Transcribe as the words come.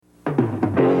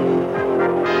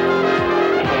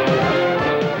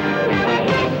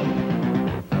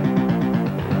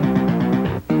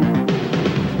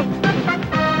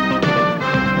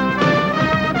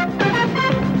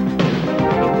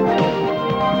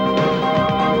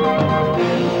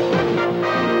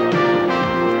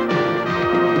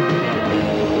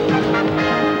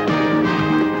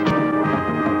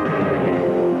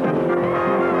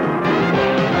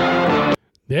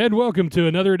And welcome to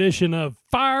another edition of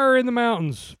Fire in the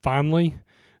Mountains. Finally,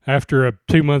 after a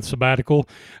 2-month sabbatical,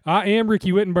 I am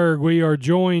Ricky Wittenberg. We are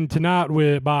joined tonight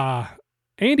by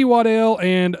Andy Waddell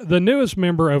and the newest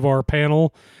member of our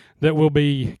panel that will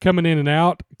be coming in and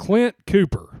out, Clint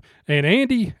Cooper. And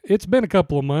Andy, it's been a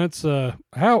couple of months.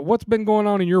 What's been going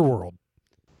on in your world?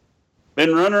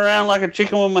 Been running around like a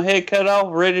chicken with my head cut off,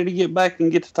 ready to get back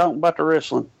and get to talking about the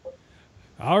wrestling.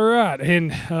 All right,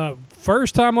 and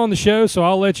first time on the show, so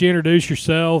I'll let you introduce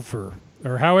yourself or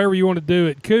however you want to do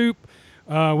it. Coop,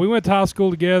 we went to high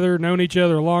school together, known each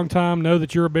other a long time, know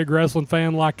that you're a big wrestling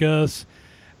fan like us,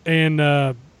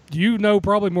 and you know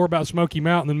probably more about Smoky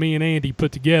Mountain than me and Andy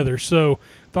put together, so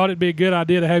thought it'd be a good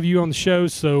idea to have you on the show,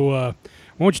 so why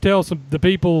don't you tell the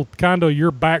people kind of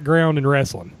your background in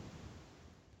wrestling?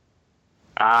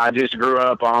 I just grew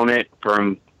up on it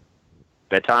from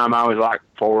the time I was like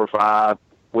 4 or 5.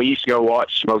 We used to go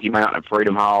watch Smoky Mountain at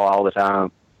Freedom Hall all the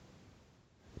time.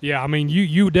 Yeah, I mean,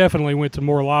 you definitely went to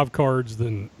more live cards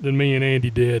than me and Andy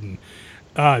did. And,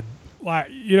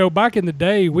 back in the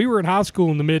day, we were in high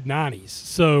school in the mid-'90s.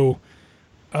 So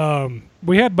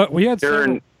we had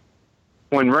during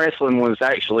when wrestling was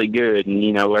actually good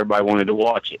and, everybody wanted to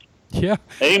watch it. Yeah.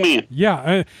 Amen.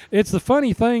 Yeah, it's the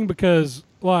funny thing because,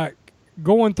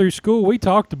 going through school, we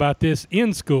talked about this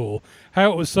in school,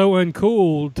 how it was so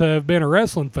uncool to have been a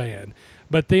wrestling fan.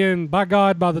 But then, by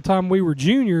God, by the time we were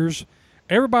juniors,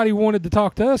 everybody wanted to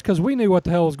talk to us because we knew what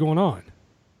the hell was going on.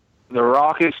 The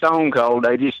Rock and Stone Cold,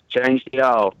 they just changed it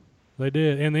all. They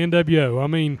did, and the NWO. I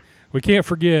mean, we can't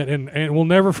forget, and we'll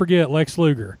never forget Lex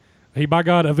Luger. He, by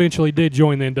God, eventually did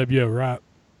join the NWO, right?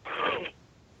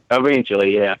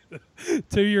 Eventually, yeah.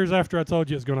 2 years after I told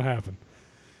you it's going to happen.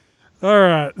 All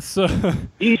right, so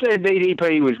you said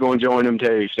DDP was going to join them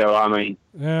too, so I mean,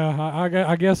 yeah,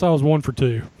 I guess I was 1 for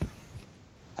 2.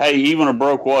 Hey, even a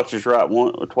broke watch is right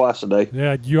once or twice a day.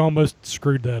 Yeah, you almost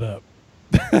screwed that up.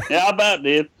 Yeah, I about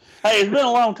did. Hey, it's been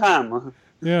a long time.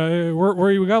 Yeah,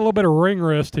 we got a little bit of ring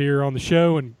rust here on the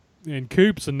show, and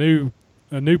Coop's a new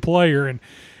player,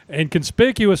 and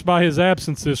conspicuous by his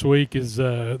absence this week is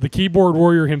the keyboard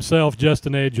warrior himself,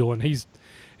 Justin Edgel, and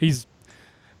he's.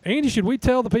 Andy, should we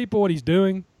tell the people what he's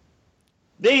doing?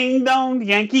 Ding dong,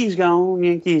 Yankees gone,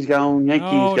 Yankees gone, Yankees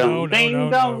gone.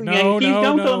 Ding dong, Yankees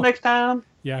gone till next time.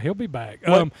 Yeah, he'll be back.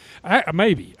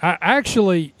 Maybe.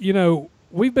 Actually,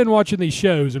 we've been watching these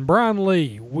shows, and Brian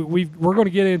Lee, we're going to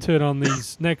get into it on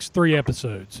these next 3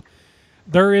 episodes.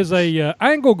 There is a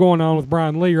angle going on with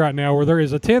Brian Lee right now where there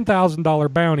is a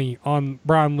 $10,000 bounty on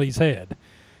Brian Lee's head.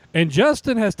 And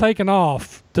Justin has taken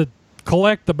off to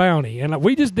collect the bounty, and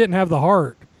we just didn't have the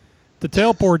heart to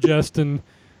tell poor Justin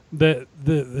that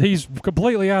he's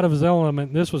completely out of his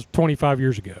element. This was 25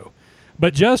 years ago.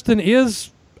 But Justin is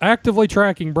actively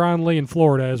tracking Brian Lee in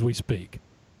Florida as we speak.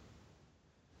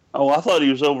 Oh, I thought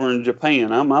he was over in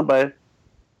Japan. Oh, my bad.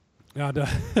 I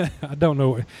don't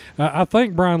know. I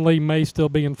think Brian Lee may still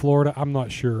be in Florida. I'm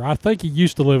not sure. I think he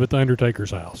used to live at the Undertaker's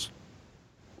house.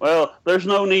 Well, there's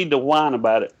no need to whine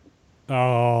about it.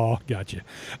 Oh, gotcha.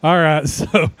 All right,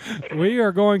 so we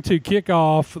are going to kick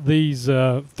off these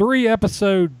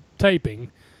 3-episode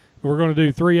taping. We're going to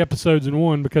do 3 episodes in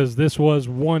one because this was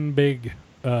one big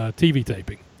TV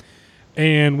taping.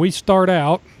 And we start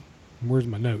out, where's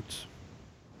my notes?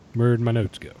 Where'd my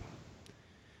notes go?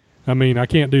 I mean, I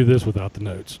can't do this without the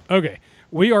notes. Okay,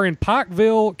 we are in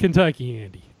Pikeville, Kentucky,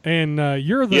 Andy. And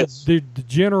you're the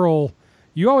general,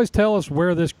 you always tell us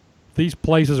where these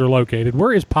places are located.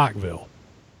 Where is Pikeville?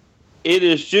 It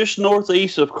is just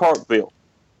northeast of Cartville.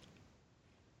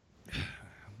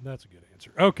 That's a good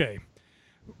answer. Okay.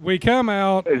 We come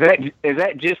out. Is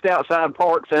that just outside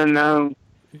Parks Unknown?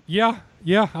 Yeah.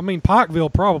 I mean,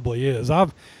 Pikeville probably is.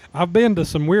 I've been to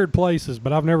some weird places,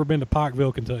 but I've never been to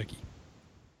Pikeville, Kentucky.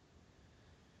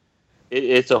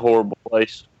 It's a horrible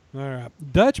place. All right.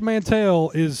 Dutch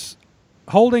Mantell is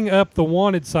holding up the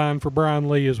wanted sign for Brian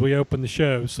Lee as we open the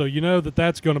show, so you know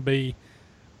that's going to be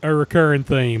a recurring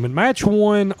theme. And match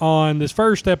 1 on this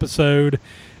first episode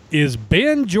is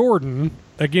Ben Jordan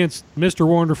against Mr.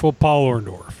 Wonderful Paul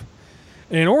Orndorff.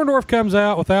 And Orndorff comes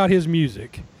out without his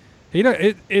music.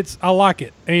 I like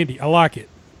it, Andy. I like it.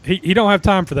 He don't have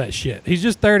time for that shit. He's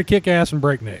just there to kick ass and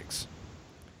break necks.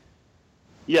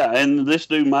 Yeah, and this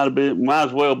dude might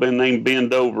as well been named Ben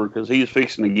Dover because he's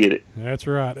fixing to get it. That's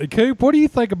right. Coop, what do you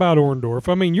think about Orndorff?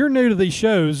 I mean, you're new to these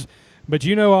shows, but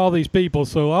you know all these people,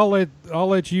 so I'll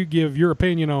let you give your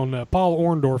opinion on Paul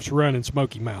Orndorff's run in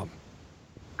Smoky Mountain.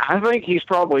 I think he's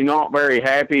probably not very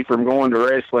happy from going to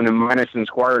wrestling in Madison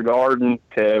Square Garden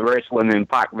to wrestling in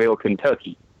Pikeville,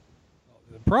 Kentucky.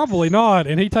 Probably not,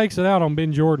 and he takes it out on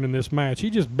Ben Jordan in this match. He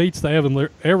just beats the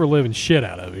ever-living shit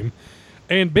out of him.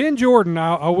 And Ben Jordan,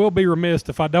 I will be remiss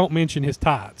if I don't mention his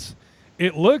tights.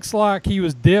 It looks like he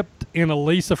was dipped in a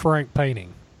Lisa Frank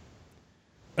painting.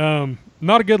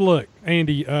 Not a good look,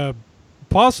 Andy.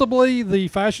 Possibly the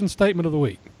fashion statement of the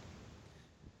week.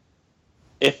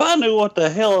 If I knew what the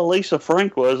hell Lisa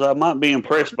Frank was, I might be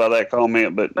impressed by that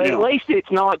comment. But at least it's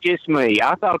not just me.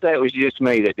 I thought that was just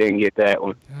me that didn't get that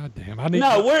one. God damn!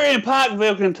 We're in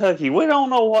Pikeville, Kentucky. We don't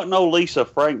know what no Lisa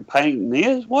Frank painting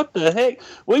is. What the heck?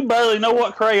 We barely know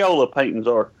what Crayola paintings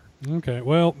are. Okay,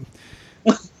 well,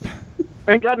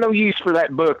 ain't got no use for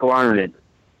that book learning.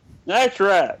 That's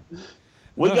right.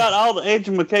 We got all the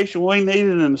education we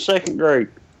needed in the second grade.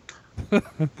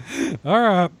 All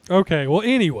right. Okay. Well,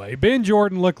 anyway, Ben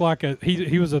Jordan looked like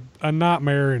he was a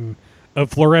nightmare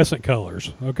of fluorescent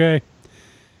colors. Okay.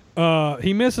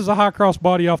 He misses a high cross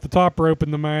body off the top rope in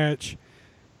the match.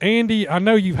 Andy, I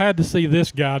know you've had to see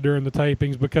this guy during the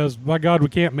tapings because, by God, we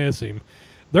can't miss him.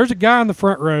 There's a guy in the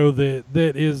front row that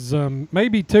is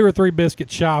maybe 2 or 3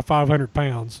 biscuits shy of 500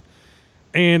 pounds,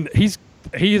 and he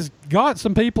has got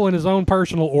some people in his own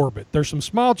personal orbit. There's some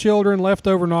small children,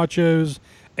 leftover nachos,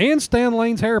 and Stan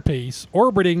Lane's hairpiece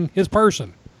orbiting his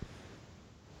person.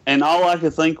 And all I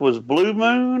could think was, Blue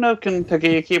Moon of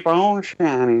Kentucky, keep on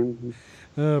shining.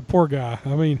 Poor guy.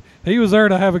 I mean, he was there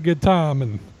to have a good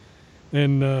time,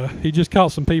 and he just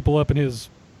caught some people up in his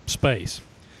space.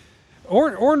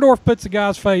 Orndorff puts a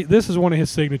guy's face. This is one of his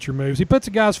signature moves. He puts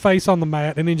a guy's face on the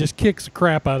mat and then just kicks the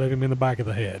crap out of him in the back of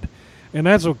the head. And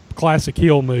that's a classic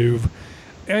heel move.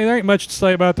 And there ain't much to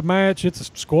say about the match. It's a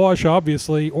squash,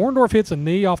 obviously. Orndorff hits a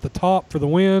knee off the top for the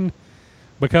win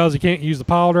because he can't use the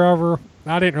pile driver.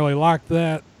 I didn't really like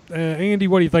that. Andy,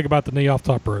 what do you think about the knee off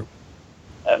top rope?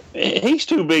 He's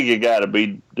too big a guy to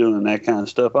be doing that kind of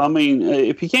stuff. I mean,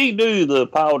 if you can't do the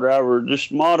pile driver,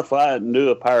 just modify it and do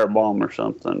a power bomb or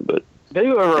something. But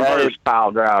do a reverse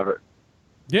pile driver.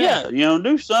 Yeah,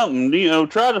 do something.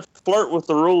 Try to flirt with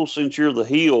the rules since you're the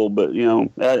heel. But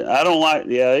I don't like.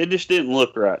 Yeah, it just didn't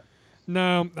look right.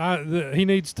 No, he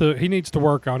needs to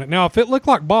work on it. Now, if it looked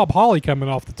like Bob Holly coming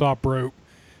off the top rope,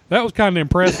 that was kind of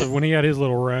impressive when he had his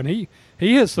little run. He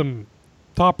hit some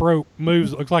top rope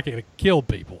moves that looks like it killed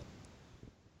people.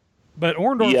 But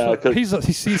Orndorff,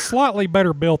 he's slightly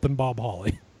better built than Bob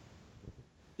Holly.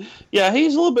 Yeah,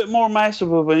 he's a little bit more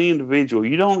massive of an individual.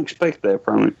 You don't expect that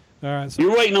from him. All right, so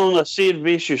you're waiting on a Sid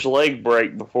Vicious leg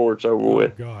break before it's over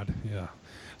with. Oh, God, yeah.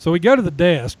 So we go to the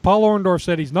desk. Paul Orndorff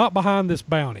said he's not behind this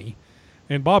bounty,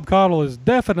 and Bob Caudle is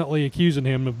definitely accusing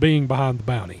him of being behind the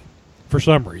bounty for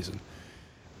some reason.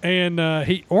 And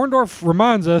Orndorff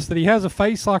reminds us that he has a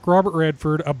face like Robert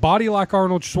Redford, a body like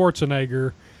Arnold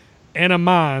Schwarzenegger, and a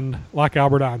mind like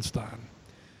Albert Einstein.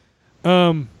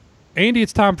 Andy,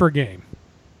 it's time for a game.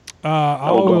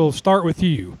 I will start with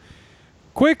you.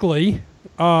 Quickly,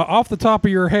 off the top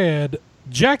of your head,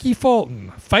 Jackie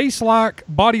Fulton, face like,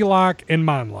 body like, and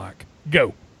mind like.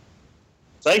 Go.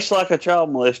 Face like a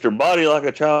child molester, body like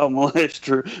a child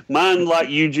molester, mind like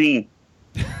Eugene.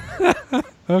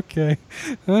 Okay,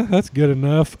 that's good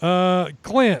enough.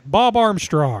 Clint, Bob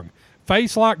Armstrong,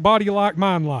 face like, body like,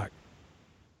 mind like.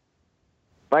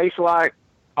 Face like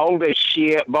old as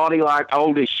shit, body like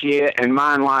old as shit, and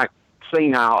mind like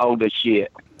senile old as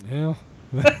shit. Yeah.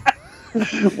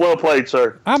 Well played,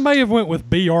 sir. I may have went with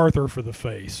B. Arthur for the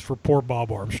face for poor Bob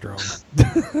Armstrong.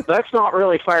 That's not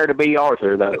really fair to B.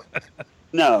 Arthur, though.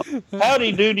 No.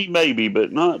 Howdy doody maybe,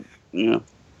 but not,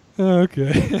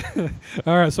 Okay.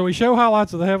 All right, so we show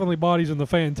highlights of the Heavenly Bodies and the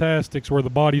Fantastics where the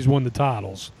Bodies won the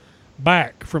titles.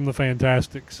 Back from the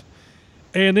Fantastics.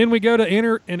 And then we go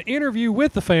to an interview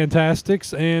with the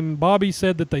Fantastics, and Bobby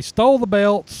said that they stole the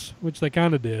belts, which they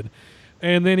kind of did.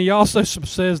 And then he also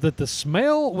says that the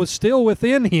smell was still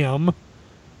within him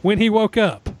when he woke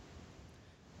up.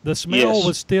 The smell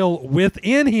was still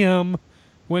within him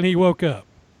when he woke up.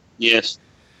 Yes.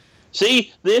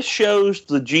 See, this shows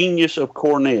the genius of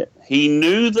Cornette. He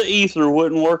knew the ether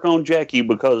wouldn't work on Jackie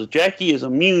because Jackie is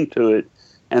immune to it,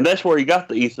 and that's where he got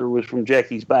the ether was from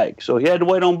Jackie's bag. So he had to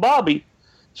wait on Bobby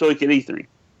so he could ether him.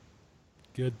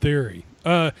 Good theory.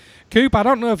 Coop, I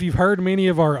don't know if you've heard many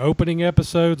of our opening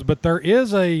episodes, but there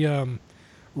is a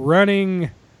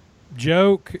running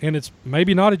joke, and it's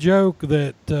maybe not a joke,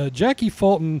 that Jackie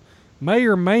Fulton may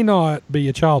or may not be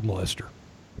a child molester.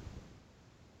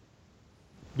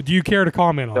 Would you care to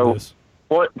comment on this?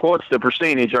 What's the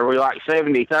percentage? Are we like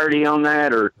 70-30 on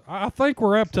that, or? I think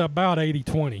we're up to about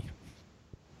 80-20.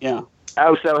 Yeah.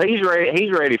 Oh, so he's ready.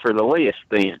 He's ready for the list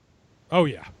then. Oh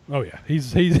yeah.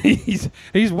 He's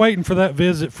waiting for that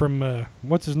visit from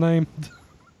what's his name?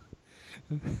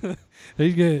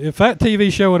 If that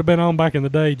TV show would have been on back in the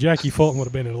day, Jackie Fulton would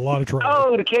have been in a lot of trouble.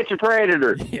 Oh, To Catch a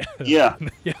Predator. Yeah.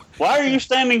 Yeah. Why are you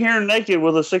standing here naked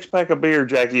with a 6-pack of beer,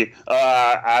 Jackie?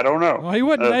 I don't know. Well, he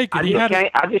wasn't naked.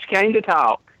 I just came to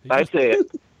talk. That's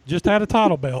it. Just had a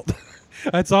title belt.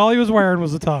 That's all he was wearing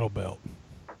was a title belt.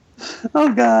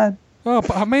 Oh, God.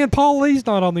 Oh, man, Paul Lee's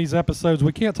not on these episodes.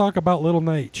 We can't talk about Little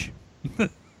Nate.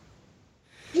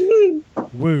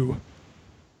 Woo.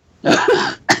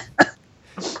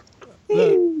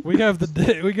 We go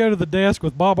to the desk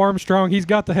with Bob Armstrong. He's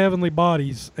got the heavenly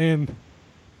bodies, and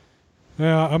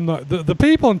I'm not. The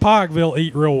people in Pikeville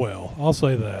eat real well. I'll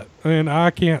say that, and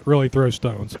I can't really throw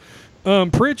stones.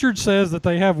 Pritchard says that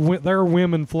they have their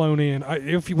women flown in.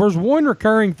 If there's one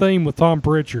recurring theme with Tom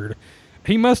Pritchard,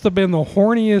 he must have been the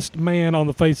horniest man on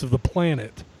the face of the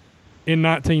planet in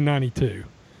 1992,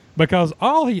 because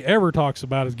all he ever talks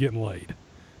about is getting laid.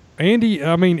 Andy,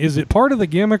 I mean, is it part of the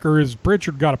gimmick, or has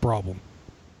Pritchard got a problem?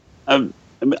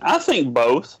 I think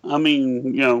both. I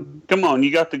mean, come on,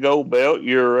 you got the gold belt.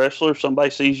 You're a wrestler.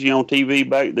 Somebody sees you on TV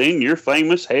back then. You're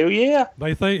famous. Hell yeah.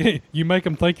 They think you make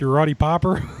them think you're Roddy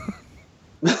Piper.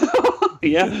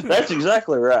 Yeah, that's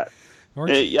exactly right.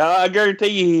 I guarantee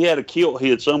you he had a kilt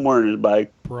hid somewhere in his bag.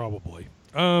 Probably.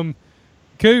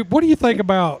 Coop, what do you think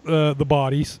about the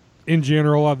bodies in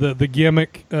general, the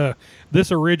gimmick,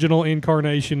 this original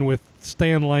incarnation with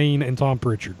Stan Lane and Tom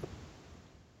Pritchard?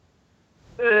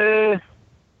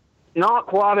 Not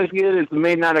quite as good as the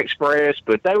Midnight Express,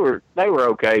 but they were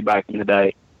okay back in the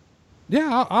day.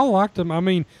 Yeah, I liked them. I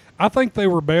mean, I think they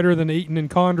were better than Eaton and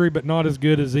Condrey, but not as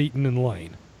good as Eaton and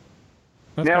Lane.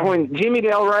 When Jimmy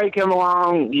Del Rey come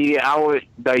along,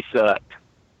 they sucked.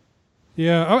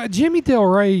 Yeah, Jimmy Del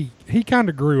Rey, he kind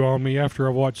of grew on me after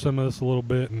I watched some of this a little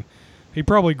bit, and he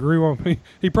probably grew on me.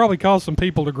 He probably caused some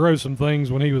people to grow some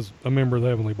things when he was a member of the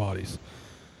Heavenly Bodies.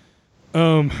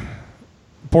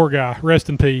 Poor guy. Rest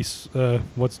in peace.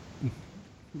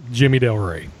 Jimmy Del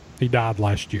Rey. He died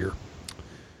last year.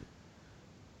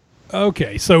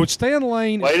 Okay, so Stan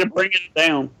Lane. Way to bring it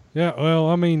down. Yeah, well,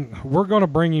 I mean, we're going to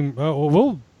bring him.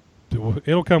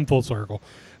 It'll come full circle.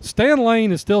 Stan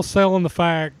Lane is still selling the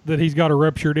fact that he's got a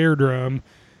ruptured eardrum,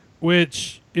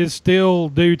 which is still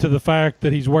due to the fact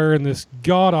that he's wearing this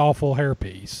god-awful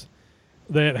hairpiece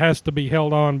that has to be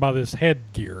held on by this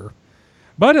headgear.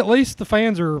 But at least the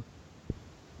fans are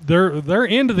they're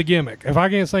into the gimmick. If I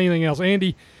can't say anything else,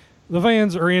 Andy, the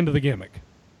fans are into the gimmick.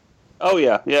 Oh,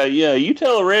 yeah. You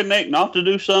tell a redneck not to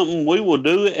do something, we will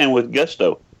do it, and with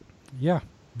gusto. Yeah.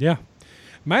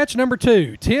 Match number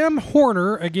 2, Tim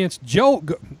Horner against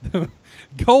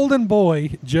Golden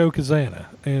Boy Joe Kazana.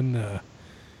 And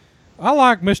I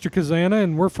like Mr. Kazana,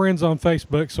 and we're friends on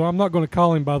Facebook, so I'm not going to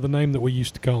call him by the name that we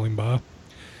used to call him by.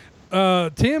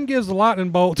 Tim gives the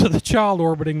lightning bolt to the child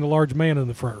orbiting the large man in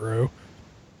the front row,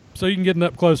 so you can get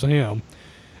up close to him.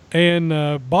 And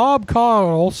Bob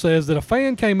Connell says that a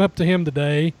fan came up to him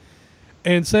today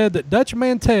and said that Dutch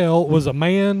Mantell was a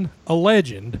man, a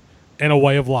legend, and a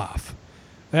way of life.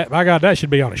 My God, that should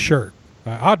be on a shirt.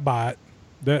 I'd buy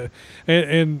it.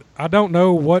 And I don't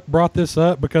know what brought this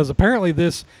up, because apparently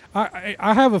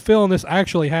I have a feeling this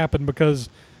actually happened because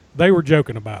they were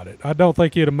joking about it. I don't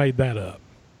think he'd have made that up.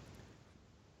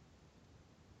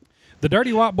 The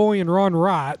Dirty White Boy and Ron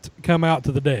Wright come out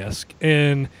to the desk,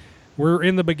 and we're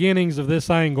in the beginnings of this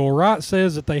angle. Wright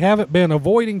says that they haven't been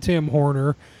avoiding Tim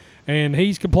Horner, and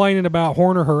he's complaining about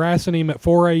Horner harassing him at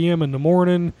 4 a.m. in the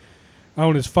morning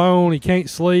on his phone. He can't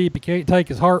sleep. He can't take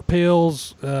his heart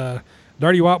pills.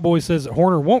 Dirty White Boy says that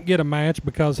Horner won't get a match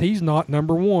because he's not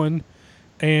number one,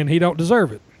 and he don't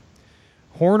deserve it.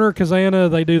 Horner,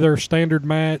 Kazana, they do their standard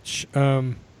match.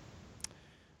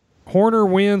 Horner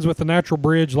wins with the natural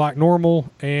bridge like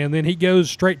normal, and then he goes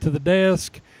straight to the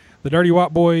desk. The Dirty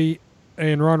White Boy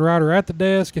and Ron Wright are at the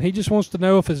desk, and he just wants to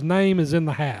know if his name is in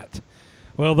the hat.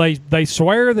 Well, they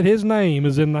swear that his name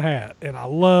is in the hat, and I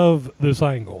love this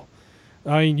angle.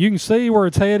 I mean, you can see where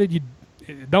it's headed. You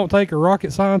don't take a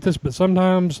rocket scientist, but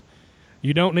sometimes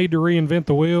you don't need to reinvent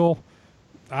the wheel.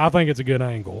 I think it's a good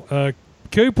angle.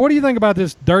 Coop, what do you think about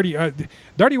this? Dirty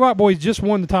White Boy's just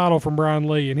won the title from Brian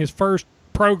Lee, and his first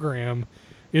program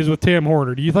is with Tim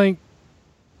Horner. Do you think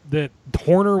that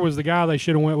Horner was the guy they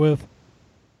should have went with?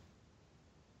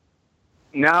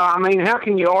 No, I mean, how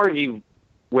can you argue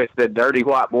with the Dirty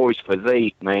White Boy's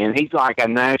physique, man? He's like a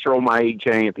natural made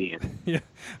champion. Yeah,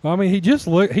 I mean, he does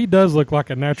look like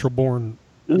a natural born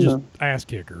just ass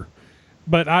kicker.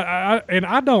 But I'm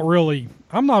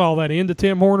not all that into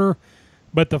Tim Horner,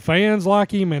 but the fans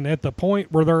like him, and at the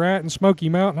point where they're at in Smoky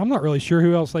Mountain, I'm not really sure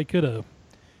who else they could have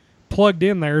plugged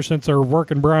in there since they're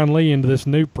working Brian Lee into this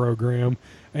new program.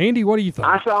 Andy, what do you think?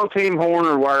 I saw Tim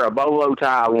Horner wear a bolo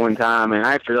tie one time, and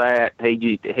after that,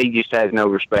 he just has no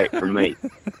respect for me.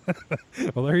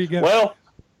 Well, there you go. Well,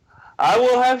 I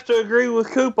will have to agree with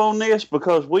Coop on this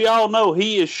because we all know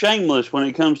he is shameless when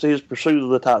it comes to his pursuit of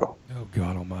the title. Oh,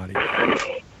 God almighty.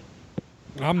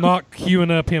 I'm not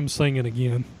queuing up him singing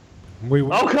again.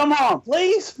 Oh, come on,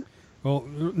 please. Well,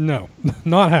 no,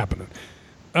 not happening.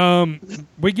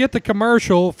 We get the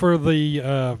commercial for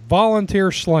the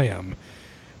volunteer slam,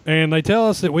 and they tell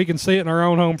us that we can see it in our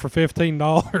own home for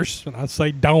 $15, and I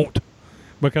say don't,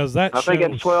 because I think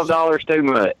it's $12 too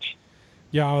much.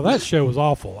 Yeah, well, that show was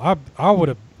awful. I would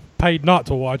have paid not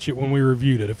to watch it when we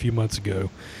reviewed it a few months ago.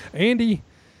 Andy,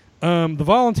 the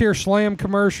volunteer slam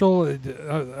commercial,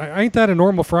 ain't that a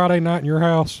normal Friday night in your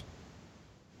house?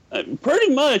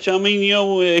 Pretty much. I mean,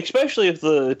 especially if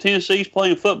the Tennessee's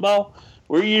playing football,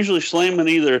 we're usually slamming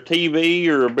either a TV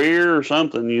or a beer or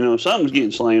something. Something's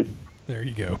getting slammed. There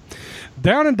you go.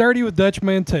 Down and dirty with Dutch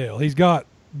Mantell. He's got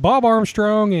Bob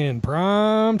Armstrong and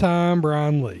primetime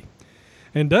Brian Lee.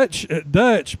 And Dutch,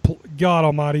 God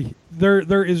almighty,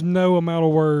 there is no amount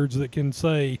of words that can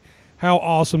say how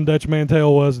awesome Dutch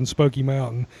Mantell was in Smoky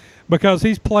Mountain, because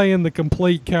he's playing the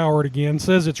complete coward again,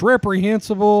 says it's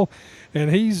reprehensible, and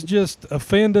he's just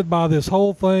offended by this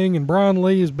whole thing, and Brian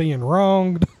Lee is being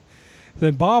wronged.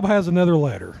 Then Bob has another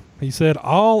letter. He said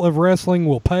all of wrestling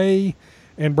will pay,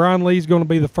 and Brian Lee's going to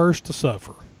be the first to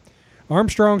suffer.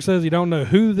 Armstrong says he don't know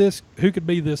who could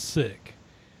be this sick,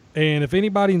 and if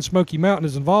anybody in Smoky Mountain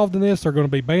is involved in this, they're going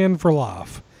to be banned for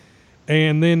life.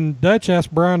 And then Dutch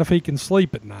asks Brian if he can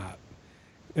sleep at night.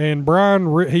 And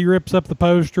Brian, he rips up the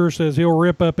poster, says he'll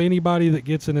rip up anybody that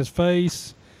gets in his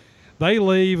face. They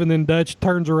leave, and then Dutch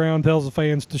turns around and tells the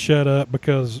fans to shut up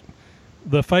because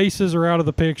the faces are out of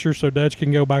the picture, so Dutch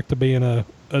can go back to being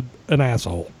an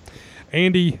asshole.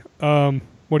 Andy,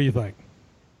 what do you think?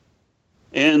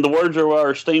 And the words are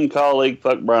our esteemed colleague,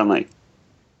 fuck Brian Lee.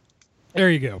 There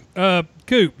you go.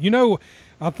 Coop,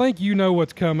 I think you know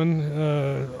what's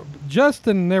coming.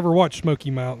 Justin never watched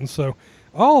Smoky Mountain, so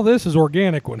all this is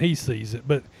organic when he sees it,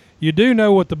 but you do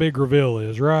know what the big reveal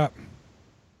is, right?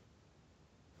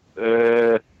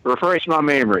 Refresh my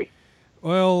memory.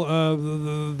 Well,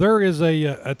 there is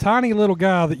a tiny little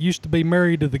guy that used to be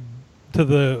married to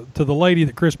the lady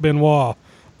that Chris Benoit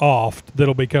offed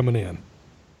that'll be coming in.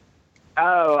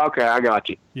 Oh, okay, I got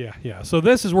you. Yeah. So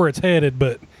this is where it's headed,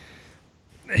 but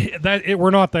we're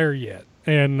not there yet,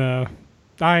 and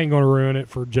I ain't going to ruin it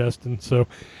for Justin, so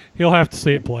he'll have to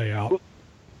see it play out.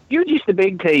 You're just a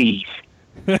big tease.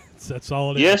 That's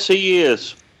all it is. Yes, he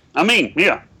is. I mean,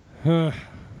 yeah.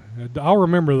 I'll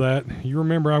remember that. You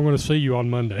remember I'm going to see you on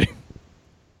Monday.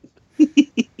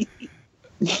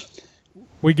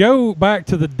 We go back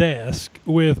to the desk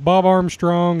with Bob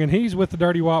Armstrong, and he's with the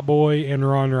Dirty White Boy and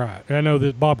Ron Wright. I know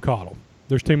that Bob Cottle.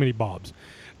 There's too many Bobs.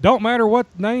 Don't matter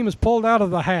what name is pulled out of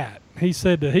the hat. He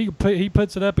said that he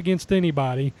puts it up against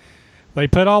anybody. They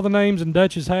put all the names in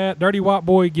Dutch's hat. Dirty White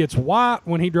Boy gets white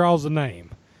when he draws the name.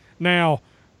 Now,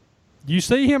 you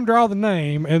see him draw the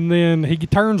name, and then he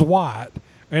turns white,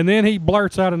 and then he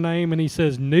blurts out a name, and he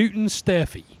says Newton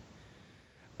Steffi.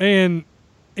 And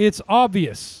it's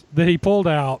obvious that he pulled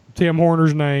out Tim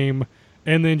Horner's name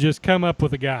and then just come up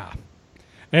with a guy.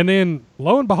 And then,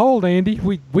 lo and behold, Andy,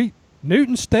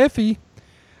 Newton Steffi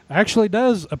actually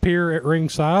does appear at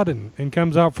ringside and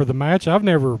comes out for the match. I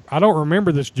don't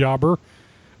remember this jobber.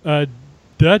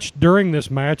 Dutch during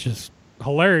this match is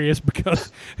hilarious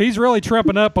because he's really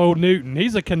trumping up old Newton.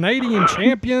 He's a Canadian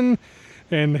champion,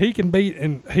 and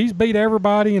he's beat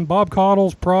everybody, and Bob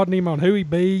Cottle's prodding him on who he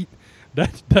beat.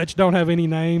 Dutch don't have any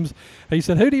names. He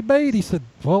said, who'd he beat? He said,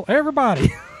 well,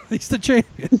 everybody. He's the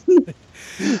champion.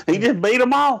 He just beat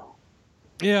them all.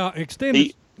 Yeah,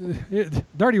 extended.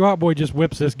 Dirty White Boy just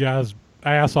whips this guy's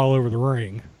ass all over the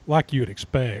ring, like you'd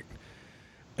expect.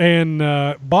 And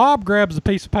Bob grabs a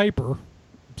piece of paper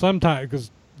sometime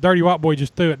because Dirty White Boy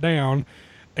just threw it down,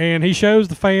 and he shows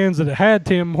the fans that it had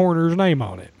Tim Horner's name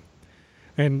on it.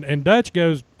 And Dutch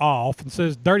goes off and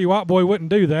says Dirty White Boy wouldn't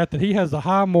do that he has a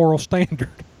high moral standard.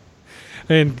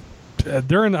 And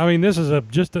this is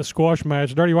just a squash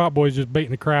match. Dirty White Boy's just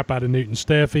beating the crap out of Newton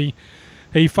Steffi.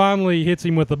 He finally hits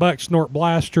him with the buck snort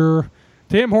blaster.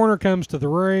 Tim Horner comes to the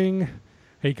ring.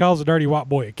 He calls the Dirty White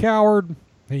Boy a coward.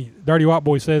 Dirty White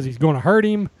Boy says he's going to hurt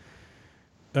him.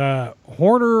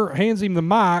 Horner hands him the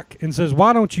mic and says,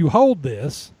 why don't you hold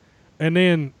this? And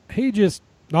then he just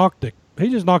knocked the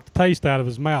taste out of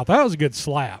his mouth. That was a good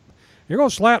slap. You're going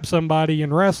to slap somebody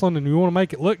in wrestling and you want to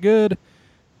make it look good,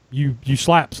 you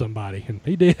slap somebody. And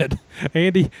he did.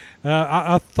 Andy,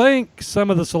 I think some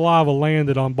of the saliva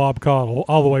landed on Bob Cottle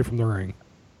all the way from the ring.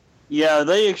 Yeah,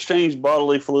 they exchange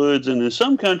bodily fluids, and in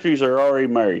some countries they're already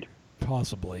married.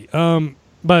 Possibly.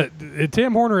 But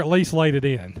Tim Horner at least laid it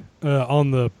in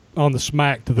on the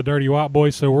smack to the Dirty White Boy,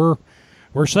 so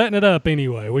we're setting it up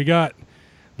anyway. We got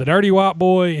the Dirty White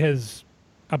Boy has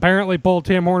apparently pulled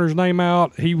Tim Horner's name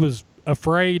out. He was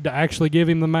afraid to actually give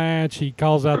him the match. He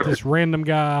calls out this random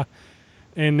guy,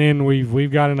 and then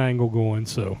we've got an angle going,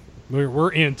 so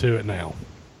we're into it now.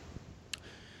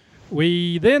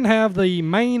 We then have the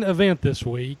main event this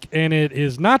week, and it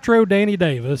is Nitro Danny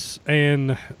Davis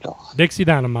and Dixie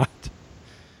Dynamite.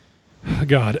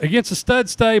 God, against the Stud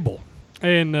Stable.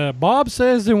 And Bob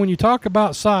says that when you talk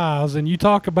about size and you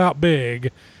talk about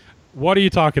big, what are you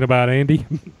talking about, Andy?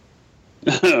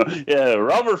 Yeah,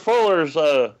 Robert Fuller's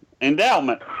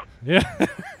endowment. Yeah,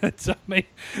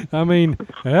 I mean,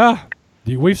 yeah,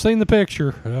 we've seen the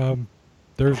picture.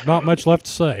 There's not much left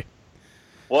to say.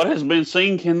 What has been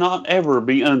seen cannot ever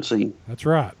be unseen. That's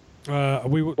right. Why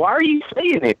are you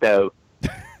saying it, though?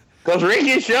 Because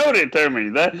Ricky showed it to me.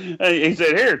 He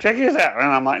said, "Here, check this out," and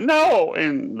I'm like, "No,"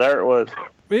 and there it was.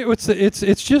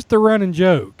 It's just the running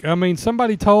joke. I mean,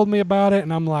 somebody told me about it,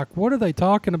 and I'm like, "What are they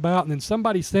talking about?" And then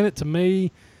somebody sent it to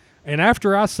me, and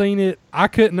after I seen it, I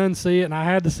couldn't unsee it, and I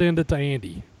had to send it to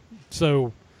Andy.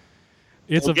 So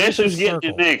it's a guess who's circle.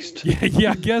 getting it next?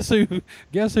 Yeah. Guess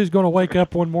who's going to wake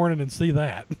up one morning and see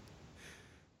that?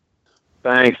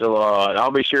 Thanks a lot. I'll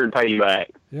be sure to pay you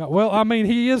back. Yeah. Well, I mean,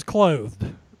 he is clothed.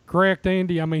 Correct,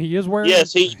 Andy? I mean, he is wearing.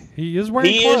 Yes, he is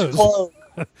wearing clothes. Is clothed.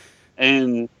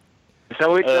 And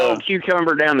so it's no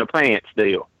cucumber down the pants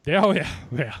deal. Yeah, oh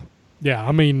yeah.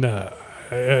 I mean,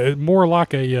 more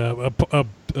like a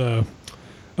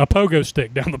pogo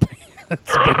stick down the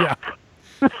pants. But yeah.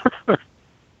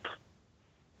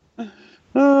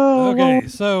 Okay,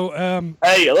 so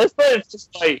hey, let's put it this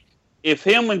way: if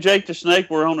him and Jake the Snake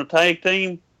were on a tag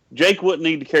team, Jake wouldn't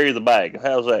need to carry the bag.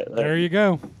 How's that? There you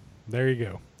go.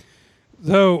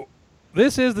 So,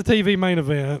 this is the TV main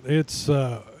event. It's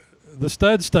the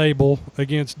Stud Stable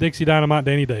against Dixie Dynamite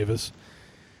Danny Davis.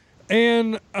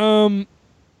 And Danny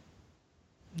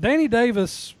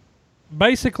Davis,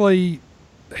 basically,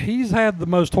 he's had the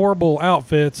most horrible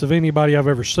outfits of anybody I've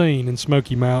ever seen in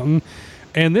Smoky Mountain.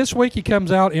 And this week he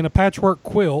comes out in a patchwork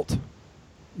quilt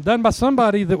done by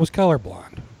somebody that was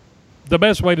colorblind. The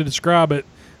best way to describe it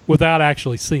without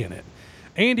actually seeing it.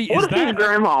 Andy, what is if that his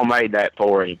grandma made that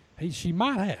for him? She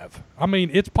might have. I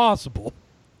mean, it's possible.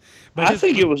 But I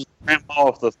think it was Grandma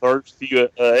of the first few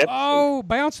episodes. Oh,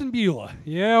 Bouncing Beulah.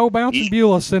 Yeah, old Bouncing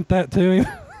Beulah sent that to him.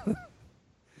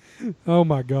 Oh,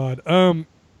 my God.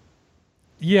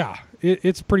 Yeah,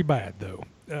 it's pretty bad, though.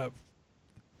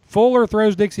 Fuller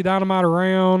throws Dixie Dynamite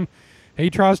around.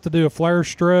 He tries to do a flare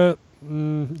strut.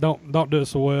 Don't do it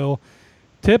so well.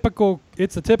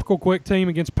 It's a typical quick team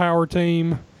against power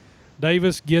team.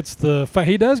 Davis gets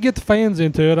he does get the fans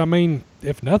into it. I mean,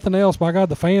 if nothing else, my God,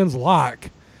 the fans like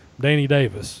Danny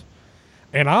Davis.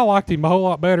 And I liked him a whole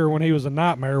lot better when he was a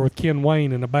nightmare with Ken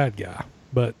Wayne and a bad guy.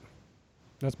 But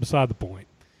that's beside the point.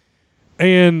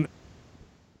 And,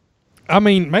 I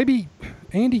mean, maybe,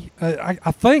 Andy,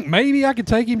 I think maybe I could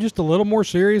take him just a little more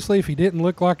seriously if he didn't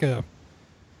just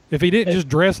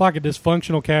dress like a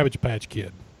dysfunctional Cabbage Patch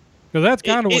Kid. Because that's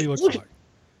kind of what he looks like.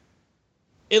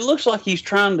 It looks like he's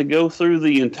trying to go through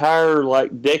the entire,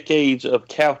 decades of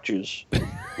couches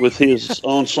with his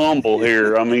ensemble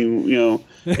here. I mean,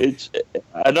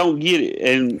 I don't get it.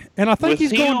 And I think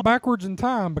he's going backwards in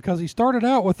time because he started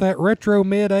out with that retro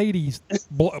mid-'80s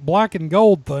black and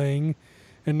gold thing,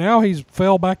 and now he's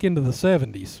fell back into the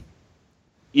 70s.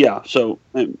 Yeah, so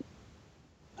who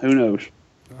knows?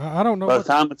 I don't know. By the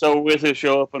time it's over with, he'll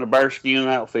show up in a bearskin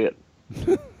outfit.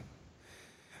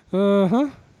 Uh-huh.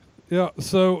 Yeah,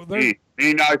 so... Me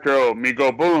Nitro, me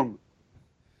go boom.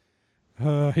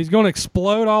 He's going to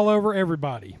explode all over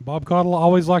everybody. Bob Caudle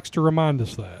always likes to remind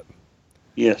us that.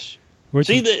 Yes. With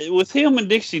him and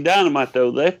Dixie Dynamite,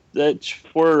 though, that's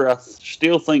where I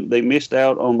still think they missed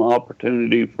out on the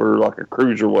opportunity for, a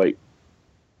cruiserweight.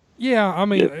 Yeah, I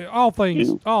mean, all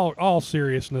things, all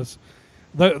seriousness,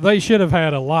 they should have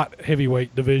had a lot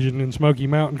heavyweight division in Smoky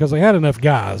Mountain because they had enough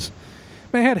guys.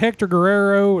 They had Hector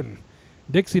Guerrero and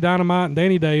Dixie Dynamite and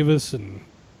Danny Davis, and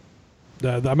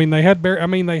they had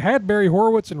Barry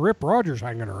Horowitz and Rip Rogers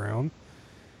hanging around,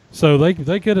 so they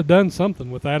could have done something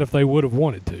with that if they would have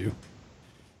wanted to.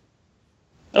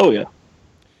 Oh yeah,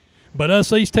 but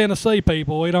us East Tennessee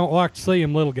people, we don't like to see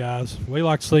them little guys. We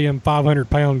like to see them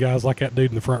 500-pound guys like that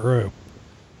dude in the front row.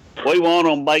 We want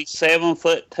them by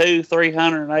 7'2",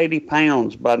 380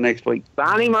 pounds by next week.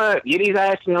 Sign him up. Get his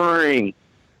ass in the ring.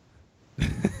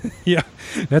 Yeah,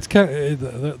 that's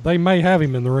they may have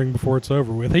him in the ring before it's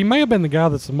over with. He may have been the guy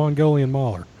that's the Mongolian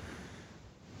Mauler.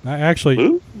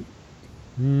 Who?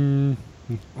 I'm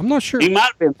not sure. He might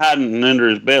have been hiding under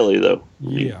his belly, though.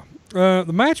 Yeah.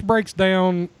 The match breaks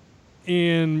down,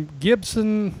 and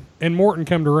Gibson and Morton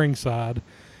come to ringside.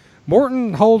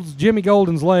 Morton holds Jimmy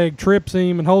Golden's leg, trips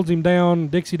him, and holds him down.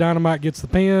 Dixie Dynamite gets the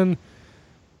pin.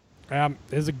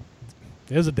 Is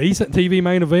a decent TV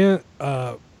main event.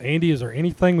 Andy, is there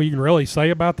anything you can really say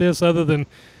about this other than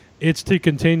it's to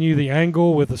continue the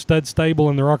angle with the stud stable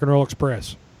and the Rock and Roll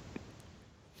Express?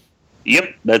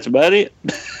 Yep, that's about it.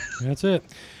 That's it.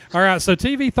 All right, so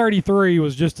TV 33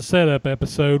 was just a setup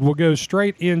episode. We'll go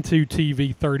straight into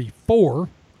TV 34.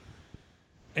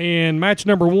 And match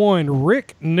number 1,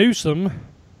 Rick Newsom,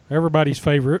 everybody's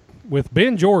favorite, with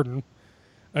Ben Jordan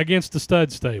against the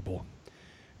Stud Stable.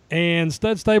 And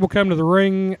Stud Stable come to the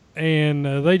ring, and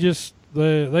they just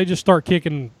start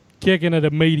kicking it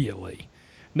immediately.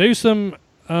 Newsom,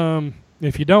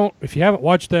 if you haven't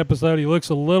watched the episode, he looks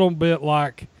a little bit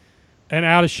like an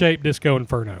out of shape Disco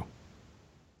Inferno.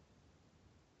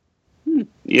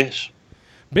 Yes.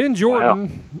 Ben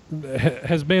Jordan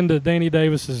has been to Danny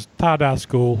Davis's tie-dye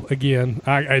school again.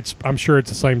 I'm sure it's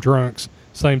the same trunks,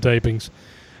 same tapings.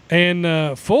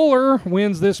 And Fuller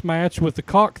wins this match with the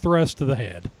cock thrust to the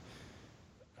head.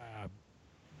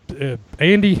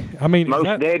 Andy, I mean...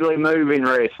 Most deadly move in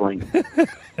wrestling.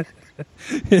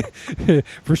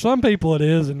 For some people it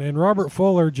is, and Robert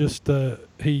Fuller just,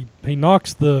 he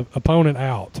knocks the opponent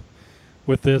out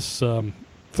with this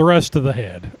thrust to the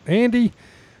head. Andy,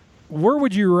 where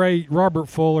would you rate Robert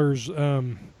Fuller's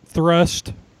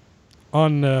thrust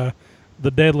on the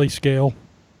deadly scale?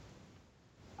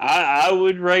 I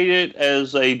would rate it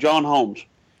as a John Holmes.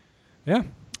 Yeah.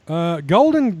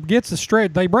 Golden gets a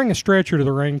stretch. They bring a stretcher to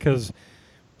the ring because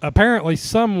apparently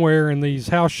somewhere in these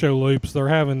house show loops they're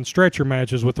having stretcher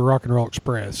matches with the Rock and Roll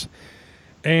Express,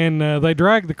 and they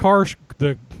drag the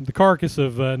carcass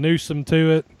of Newsom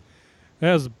to it.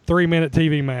 That was a 3-minute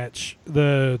TV match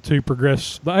to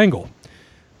progress the angle.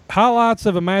 Highlights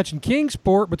of a match in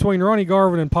Kingsport between Ronnie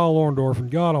Garvin and Paul Orndorff, and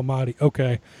God Almighty,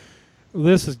 okay,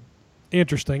 this is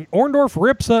interesting. Orndorff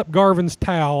rips up Garvin's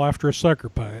towel after a sucker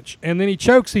punch, and then he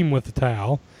chokes him with the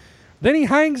towel. Then he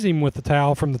hangs him with the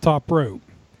towel from the top rope.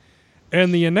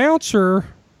 And the announcer,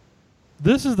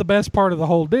 this is the best part of the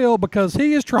whole deal because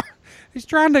he's trying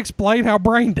to explain how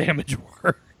brain damage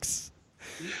works.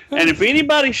 And if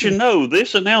anybody should know,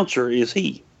 this announcer is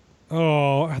he.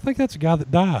 Oh, I think that's a guy that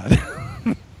died.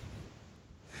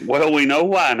 Well, we know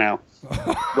why now.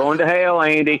 Going to hell,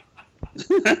 Andy.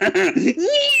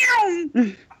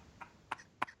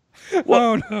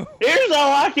 Well, oh no! Here's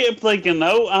all I kept thinking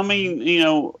though. I mean,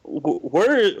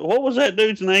 what was that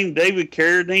dude's name? David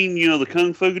Carradine, the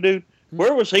Kung Fu dude.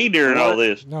 Where was he during all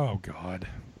this? Oh God!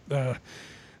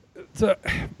 So,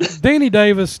 Danny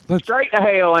Davis, Straight to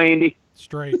hell, Andy.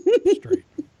 Straight.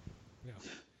 Yeah.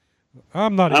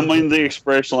 I'm not. I'm in the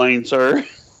express lane, sir.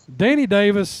 Danny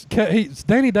Davis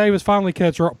finally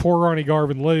cuts poor Ronnie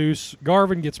Garvin loose.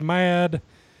 Garvin gets mad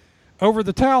over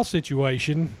the towel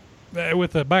situation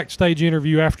with a backstage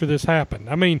interview after this happened.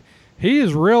 I mean, he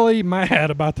is really mad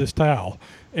about this towel.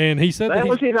 And he said that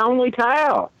was his only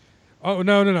towel. Oh,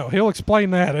 no. He'll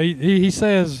explain that. He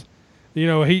says,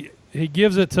 he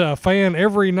gives it to a fan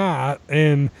every night,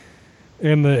 and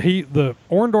the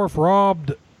Orndorff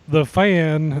robbed the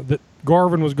fan that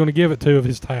Garvin was going to give it to of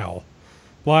his towel.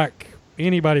 Like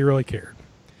anybody really cared.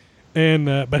 And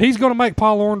but he's going to make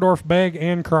Paul Orndorff beg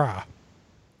and cry.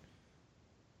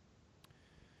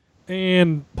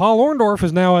 And Paul Orndorff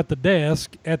is now at the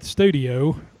desk at the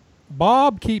studio.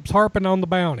 Bob keeps harping on the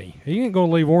bounty. He ain't going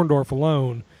to leave Orndorff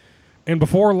alone. And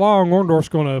before long, Orndorff's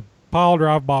going to pile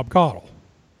drive Bob Caudle.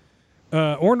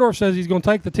 Orndorff says he's going to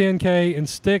take the 10K and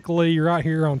stick Lee right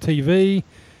here on TV.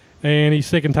 And he's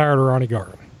sick and tired of Ronnie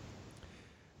Garvin.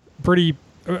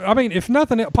 If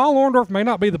nothing else, Paul Orndorff may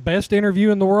not be the best interview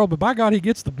in the world, but by God, he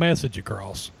gets the message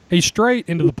across. He's straight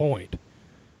into the point.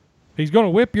 He's going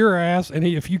to whip your ass, and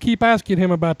if you keep asking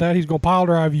him about that, he's going to pile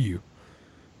drive you.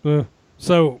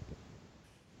 So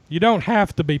you don't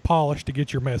have to be polished to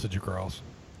get your message across.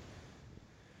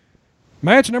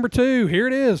 Match number 2, here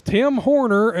it is. Tim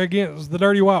Horner against the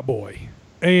Dirty White Boy.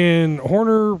 And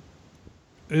Horner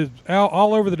is out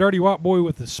all over the Dirty White Boy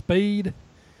with his speed.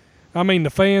 I mean, the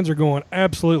fans are going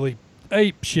absolutely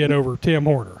ape shit over Tim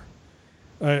Horner.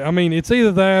 It's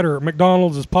either that or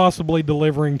McDonald's is possibly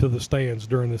delivering to the stands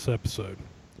during this episode.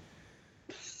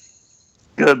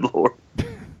 Good Lord.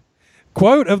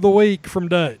 Quote of the week from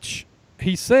Dutch.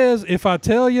 He says, "If I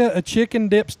tell you a chicken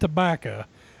dips tobacco,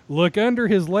 look under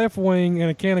his left wing,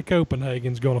 and a can of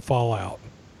Copenhagen's going to fall out.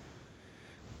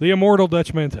 The immortal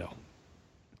Dutch Mantel.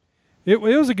 It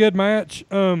was a good match.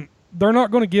 They're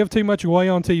not going to give too much away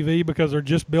on TV because they're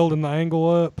just building the angle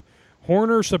up.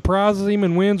 Horner surprises him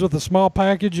and wins with a small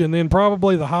package, and then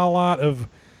probably the highlight of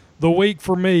the week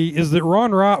for me is that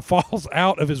Ron Wright falls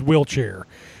out of his wheelchair.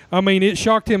 I mean, it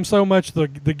shocked him so much the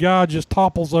guy just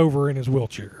topples over in his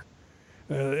wheelchair.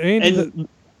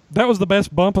 That was the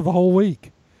best bump of the whole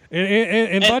week.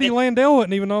 And Buddy Landell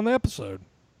wasn't even on the episode.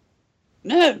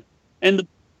 No. And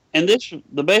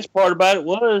the best part about it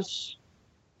was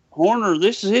Horner,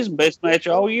 this is his best match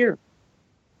all year.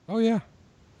 Oh, yeah.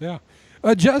 Yeah.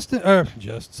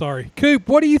 Coop,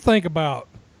 what do you think about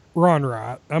Ron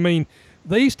Wright? I mean,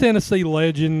 the East Tennessee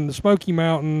legend, the Smoky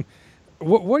Mountain.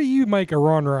 What do you make of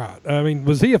Ron Wright? I mean,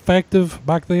 was he effective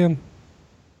back then?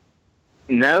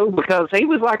 No, because he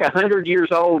was like 100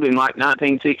 years old in like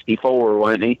 1964,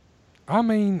 wasn't he? I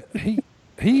mean,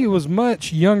 he was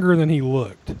much younger than he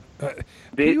looked.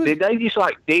 Did they just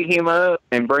like dig him up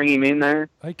and bring him in there?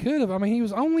 They could have. I mean, he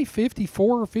was only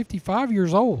 54 or 55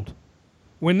 years old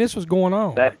when this was going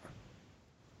on.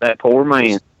 That poor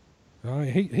man.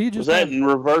 He just was that in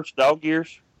reverse dog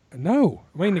years? No,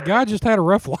 I mean the guy just had a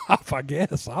rough life. I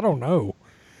guess I don't know,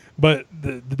 but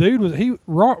the dude was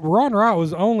Ron Wright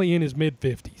was only in his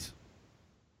mid-50s,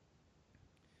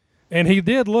 and he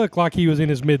did look like he was in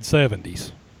his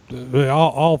mid-70s.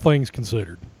 All things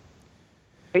considered.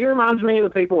 He reminds me of the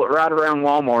people that ride around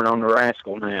Walmart on the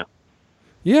Rascal now.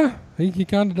 Yeah, he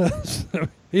kind of does.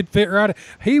 He'd fit right.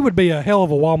 He would be a hell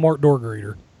of a Walmart door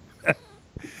greeter.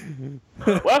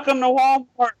 Welcome to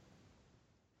Walmart.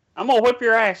 I'm going to whip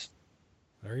your ass.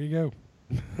 There you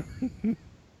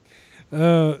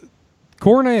go.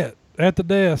 Cornette at the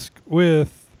desk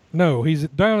he's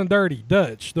down and dirty.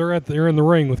 Dutch. They're in the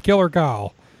ring with Killer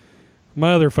Kyle,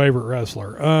 my other favorite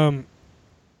wrestler.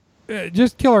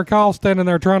 Just Killer Kyle standing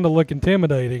there trying to look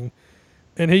intimidating,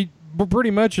 and he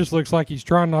pretty much just looks like he's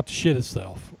trying not to shit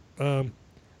himself.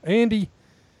 Andy,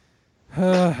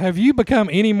 have you become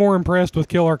any more impressed with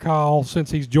Killer Kyle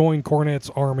since he's joined Cornette's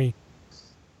army?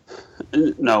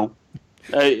 No.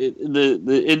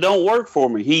 It don't work for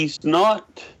me. He's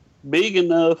not big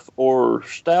enough or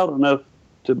stout enough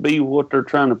to be what they're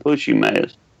trying to push him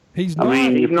as. He's not. I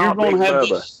mean, if you're going to have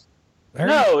this,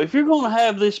 if you're going to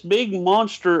have this big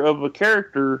monster of a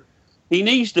character, he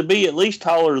needs to be at least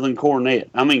taller than Cornette.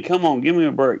 I mean, come on, give me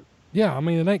a break. Yeah, I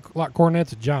mean, it ain't like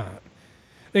Cornette's a giant.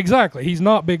 Exactly. He's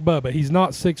not Big Bubba. He's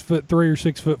not 6'3" or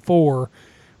 6'4"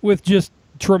 with just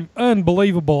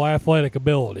unbelievable athletic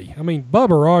ability. I mean,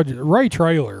 Ray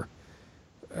Traylor,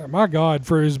 my God,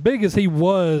 for as big as he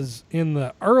was in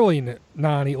the late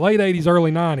 80s,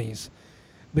 early 90s,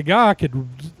 the guy could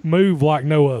move like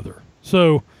no other.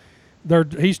 So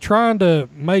he's trying to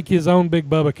make his own Big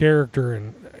Bubba character,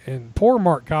 and poor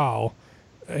Mark Kyle,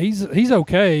 he's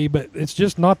okay, but it's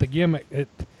just not the gimmick.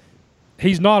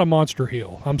 He's not a monster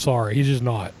heel. I'm sorry, he's just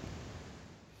not.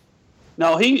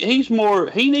 No, he's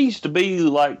more. He needs to be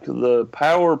like the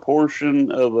power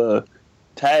portion of a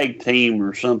tag team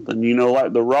or something. You know,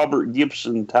 like the Robert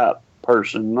Gibson type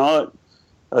person, not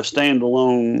a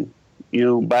standalone.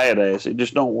 Badass. It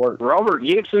just don't work. Robert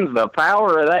Gibson's the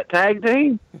power of that tag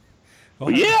team?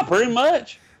 Well, yeah, pretty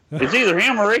much. It's either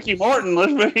him or Ricky Morton.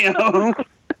 Let's be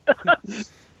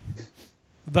honest.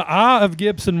 The eye of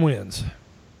Gibson wins.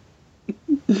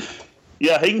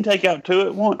 Yeah, he can take out two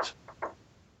at once.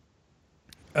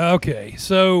 Okay,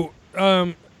 so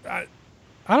I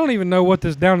don't even know what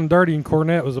this Down and Dirty and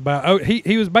Cornette was about. Oh,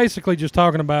 he was basically just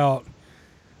talking about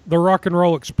the Rock and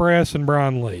Roll Express and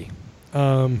Brian Lee.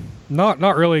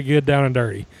 Not really a good Down and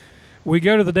Dirty. We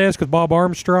go to the desk with Bob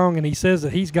Armstrong, and he says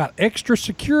that he's got extra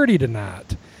security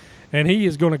tonight, and he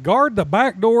is going to guard the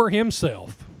back door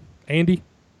himself. Andy?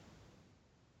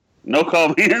 No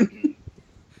comment.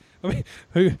 I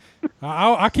mean,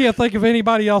 I can't think of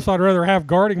anybody else I'd rather have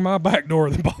guarding my back door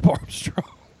than Bob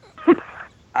Armstrong.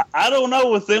 I don't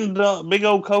know, with them big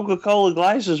old Coca-Cola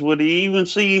glasses, would he even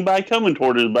see anybody coming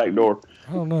toward his back door?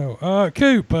 I don't know.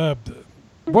 Coop,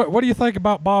 what do you think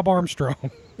about Bob Armstrong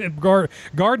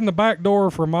guarding the back door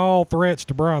from all threats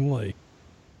to Brian Lee?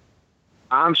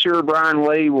 I'm sure Brian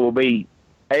Lee will be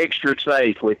extra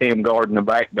safe with him guarding the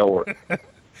back door.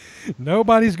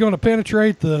 Nobody's going to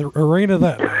penetrate the arena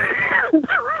that way.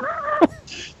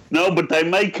 No, but they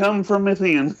may come from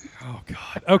within. Oh,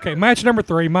 God. Okay, match number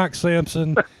 3, Mike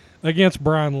Simpson against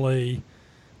Brian Lee.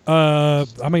 I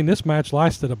mean, this match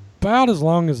lasted about as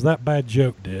long as that bad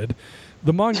joke did.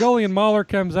 The Mongolian Mauler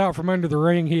comes out from under the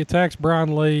ring. He attacks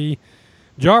Brian Lee.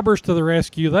 Jobbers to the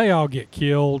rescue. They all get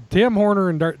killed. Tim Horner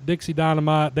and Dixie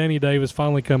Dynamite, Danny Davis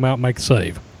finally come out and make the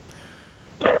save.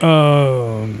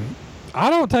 I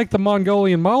don't take the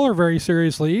Mongolian Mauler very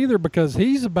seriously either because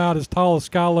he's about as tall as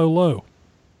Skylo Low.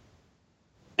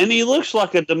 And he looks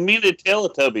like a demented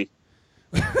Teletubby.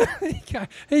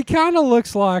 He kind of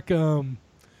looks like Bastion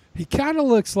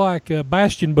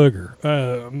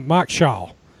Booger, Mike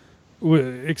Shaw,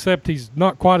 except he's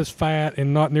not quite as fat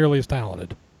and not nearly as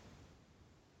talented.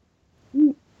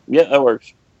 Yeah, that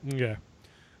works. Yeah.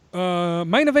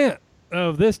 Main event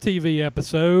of this TV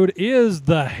episode is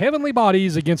the Heavenly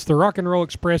Bodies against the Rock and Roll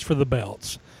Express for the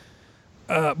belts.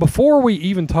 Before we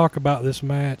even talk about this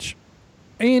match,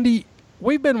 Andy,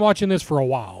 we've been watching this for a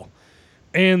while,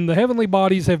 and the Heavenly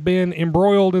Bodies have been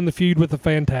embroiled in the feud with the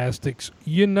Fantastics.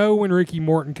 You know when Ricky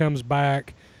Morton comes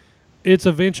back, it's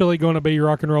eventually going to be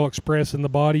Rock and Roll Express and the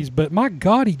Bodies, but my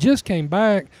God, he just came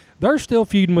back. They're still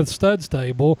feuding with Stud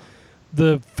Stable.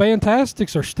 The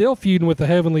Fantastics are still feuding with the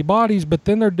Heavenly Bodies, but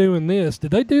then they're doing this.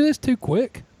 Did they do this too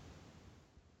quick?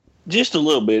 Just a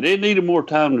little bit. It needed more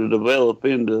time to develop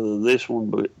into this one,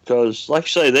 because, like I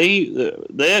say,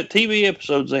 the TV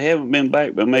episodes, they haven't been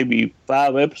back but maybe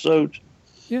 5 episodes.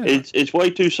 Yeah. It's way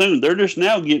too soon. They're just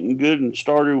now getting good and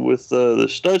started with the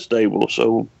Stud Stable,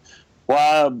 so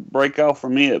why break off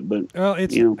from it? But well,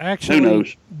 it's actually, who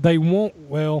knows? They won't.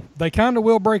 Well, they kind of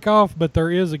will break off, but there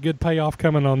is a good payoff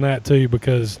coming on that too,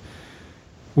 because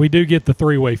we do get the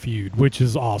 3-way feud, which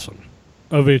is awesome.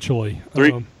 Eventually,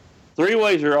 3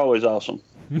 ways are always awesome.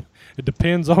 It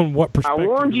depends on what perspective. I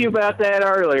warned you about that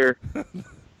earlier.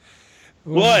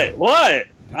 What?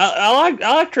 I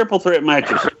like triple threat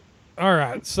matches. All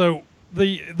right, so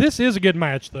this is a good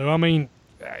match, though. I mean,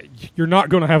 you're not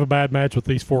going to have a bad match with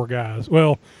these 4 guys.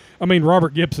 Well, I mean,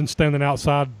 Robert Gibson standing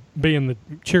outside being the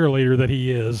cheerleader that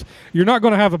he is. You're not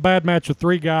going to have a bad match with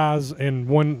 3 guys and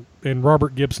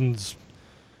Robert Gibson's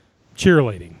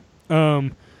cheerleading.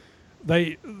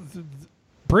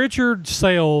 Pritchard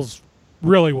sells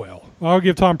really well. I'll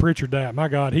give Tom Pritchard that. My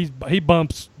God, he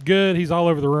bumps good. He's all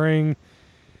over the ring.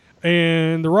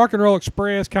 And the Rock and Roll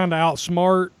Express kind of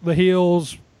outsmart the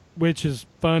heels, which is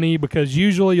funny because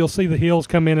usually you'll see the heels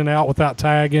come in and out without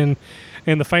tagging,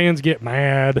 and the fans get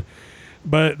mad.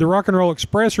 But the Rock and Roll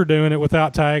Express are doing it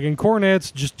without tagging.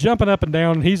 Cornette's just jumping up and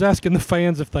down, and he's asking the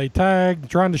fans if they tagged,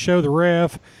 trying to show the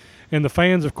ref. And the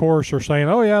fans, of course, are saying,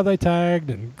 oh, yeah, they tagged,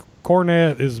 and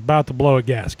Cornette is about to blow a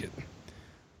gasket.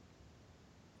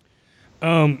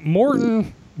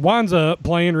 Morton winds up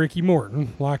playing Ricky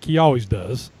Morton like he always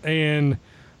does, and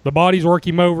the Bodies work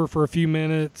him over for a few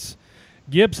minutes.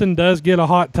 Gibson does get a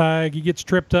hot tag. He gets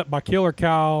tripped up by Killer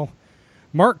Kyle.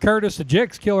 Mark Curtis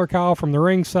ejects Killer Kyle from the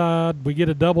ringside. We get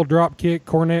a double drop kick.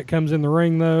 Cornette comes in the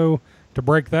ring, though, to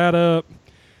break that up.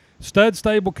 Stud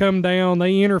Stable come down.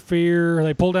 They interfere.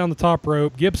 They pull down the top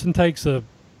rope. Gibson flops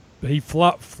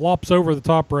over the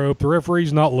top rope. The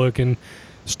referee's not looking.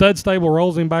 Stud Stable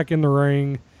rolls him back in the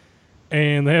ring,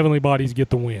 and the Heavenly Bodies get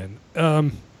the win.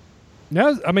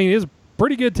 It's a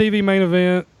pretty good TV main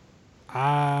event.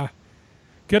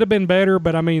 Could have been better,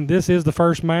 but, I mean, this is the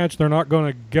first match. They're not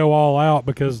going to go all out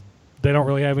because they don't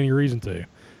really have any reason to.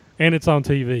 And it's on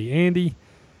TV. Andy,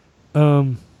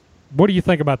 what do you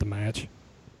think about the match?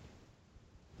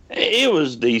 It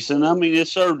was decent. I mean, it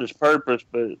served its purpose,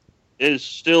 but it's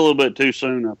still a little bit too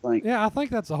soon, I think. Yeah, I think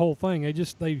that's the whole thing.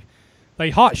 They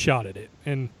hot-shotted it.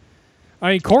 And,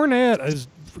 I mean, Cornette is,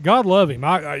 God love him.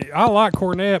 I like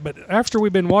Cornette, but after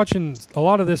we've been watching a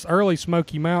lot of this early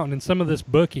Smoky Mountain and some of this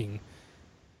booking,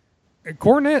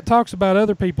 Cornette talks about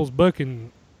other people's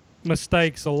booking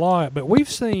mistakes a lot, but we've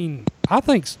seen, I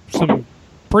think, some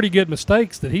pretty good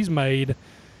mistakes that he's made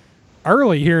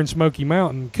early here in Smoky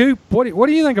Mountain. Coop, what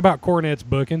do you think about Cornette's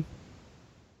booking?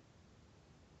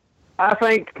 I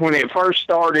think when it first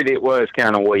started, it was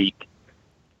kind of weak.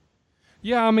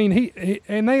 Yeah, I mean, he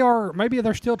and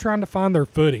they're still trying to find their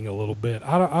footing a little bit.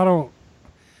 I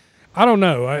don't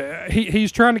know.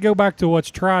 He's trying to go back to what's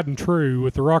tried and true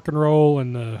with the Rock and Roll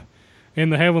and the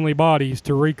Heavenly Bodies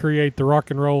to recreate the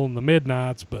Rock and Roll and the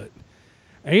Midnights. But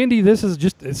Andy,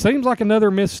 it seems like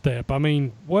another misstep. I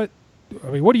mean, what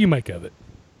do you make of it?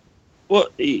 Well,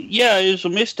 yeah, it's a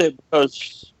misstep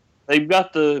because they've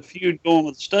got the feud going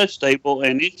with the Stud Stable,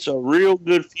 and it's a real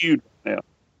good feud right now.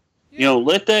 Yeah.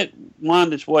 Let that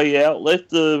wind its way out. Let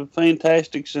the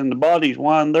Fantastics and the Bodies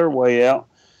wind their way out,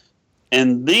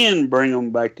 and then bring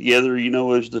them back together,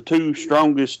 as the 2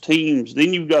 strongest teams.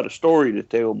 Then you've got a story to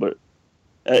tell, but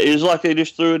it's like they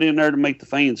just threw it in there to make the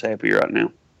fans happy right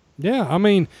now. Yeah, I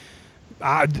mean,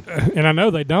 I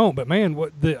know they don't, but man,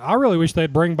 I really wish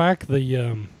they'd bring back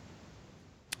the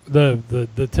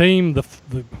the team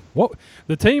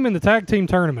the team in the tag team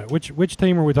tournament. Which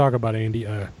team are we talking about, Andy?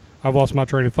 I've lost my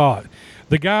train of thought.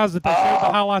 The guys that they showed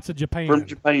the highlights of Japan. From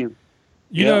Japan.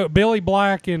 You know, Billy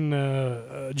Black and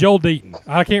Joel Deaton.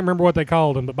 I can't remember what they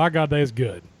called them, but by God, they was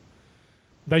good.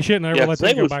 They shouldn't ever let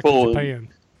them go back to Japan.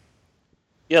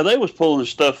 Yeah, they was pulling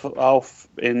stuff off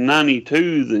in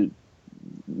 '92 that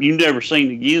you never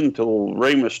seen again until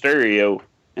Rey Mysterio,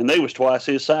 and they was twice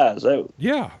his size.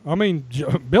 Yeah, I mean,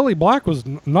 Billy Black was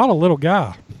not a little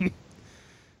guy.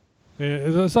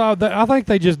 So I think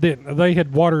they just didn't. They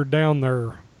had watered down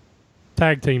their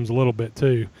tag teams a little bit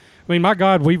too. I mean, my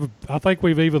God, I think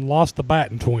we've even lost the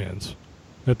Batten twins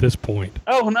at this point.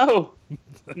 Oh no,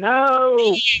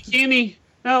 no, Kenny,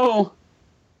 no.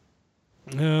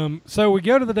 So we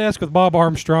go to the desk with Bob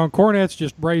Armstrong. Cornette's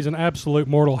just raising absolute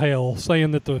mortal hell,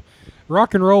 saying that the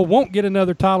Rock and Roll won't get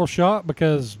another title shot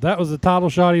because that was the title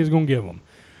shot he was going to give them.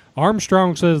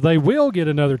 Armstrong says they will get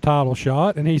another title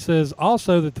shot, and he says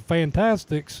also that the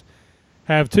Fantastics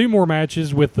have 2 more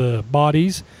matches with the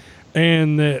Bodies,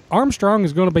 and that Armstrong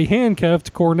is going to be handcuffed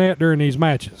to Cornette during these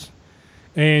matches.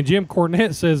 And Jim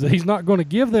Cornette says that he's not going to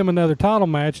give them another title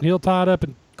match, and he'll tie it up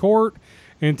in court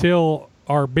until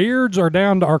our beards are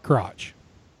down to our crotch.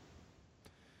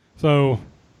 So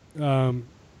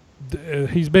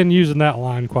he's been using that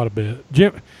line quite a bit.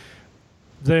 Jim,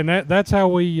 then that's how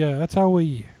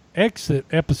we exit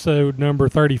episode number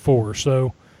 34.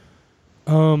 So,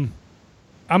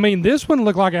 I mean, this one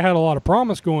looked like it had a lot of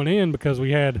promise going in because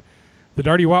we had the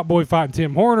Dirty White Boy fighting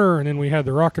Tim Horner, and then we had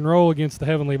the Rock and Roll against the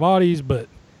Heavenly Bodies. But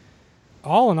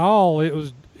all in all,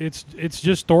 it's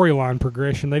just storyline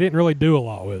progression. They didn't really do a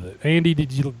lot with it. Andy,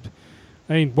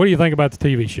 what do you think about the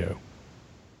TV show?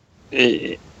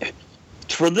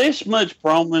 For this much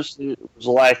promise, it was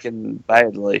lacking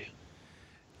badly.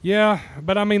 Yeah,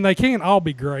 but I mean, they can't all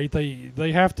be great.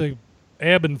 They have to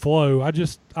ebb and flow. I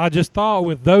just thought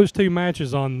with those 2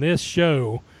 matches on this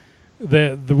show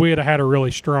that we would have had a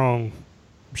really strong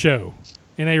show,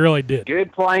 and they really did.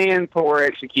 Good plan, poor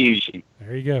execution.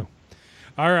 There you go.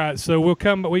 All right, so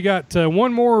we got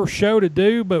one more show to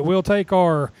do, but we'll take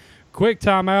our quick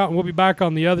time out, and we'll be back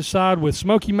on the other side with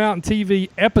Smoky Mountain TV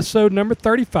episode number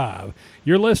 35.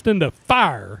 You're listening to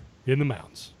Fire in the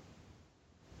Mountains.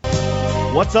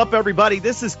 What's up, everybody?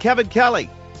 This is Kevin Kelly.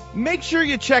 Make sure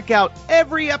you check out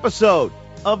every episode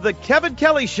of The Kevin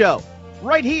Kelly Show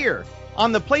right here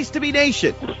on the Place to Be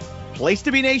Nation.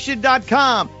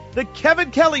 PlaceToBeNation.com. The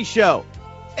Kevin Kelly Show.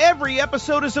 Every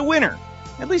episode is a winner.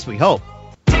 At least we hope.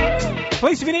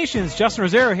 Place to Be Nation's Justin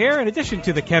Rosero here. In addition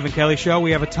to The Kevin Kelly Show,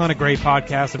 we have a ton of great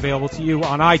podcasts available to you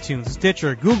on iTunes,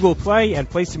 Stitcher, Google Play, and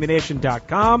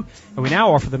PlaceToBeNation.com. And we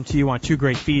now offer them to you on 2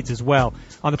 great feeds as well.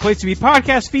 On the Place to Be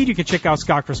podcast feed, you can check out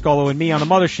Scott Criscolo and me on the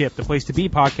Mothership, the Place to Be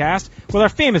podcast, with our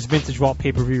famous Vintage Vault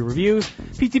pay-per-view reviews.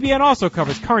 PTBN also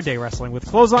covers current day wrestling with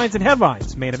clotheslines and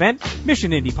headlines, main event, Mission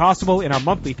Indie Possible, in our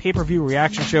monthly pay-per-view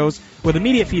reaction shows with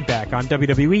immediate feedback on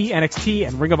WWE, NXT,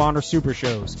 and Ring of Honor Super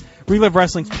shows. Relive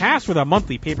wrestling's past with our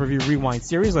monthly pay-per-view rewind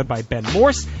series led by Ben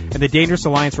Morse and the Dangerous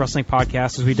Alliance Wrestling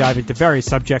podcast as we dive into various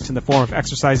subjects in the form of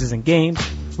exercises and games.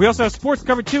 We also have sports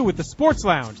covered too with the Sports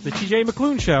Lounge, the TJ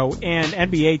McClune Show, and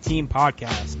NBA Team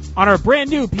Podcast. On our brand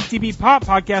new PTB Pop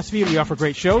podcast feed, we offer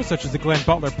great shows such as the Glenn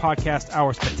Butler Podcast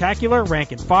Hour Spectacular,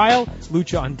 Rank and File,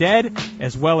 Lucha Undead,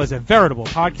 as well as a veritable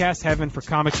podcast heaven for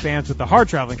comics fans with the Hard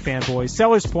Traveling Fanboys,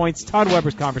 Sellers Points, Todd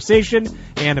Weber's Conversation,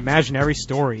 and Imaginary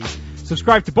Stories.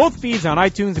 Subscribe to both feeds on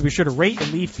iTunes and be sure to rate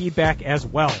and leave feedback as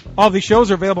well. All of these shows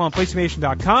are available on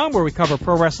PlayStation.com, where we cover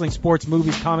pro wrestling, sports,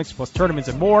 movies, comics, plus tournaments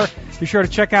and more. Be sure to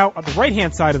check out on the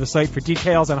right-hand side of the site for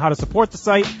details on how to support the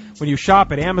site when you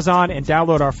shop at Amazon and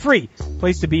download our free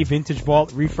Place to Be Vintage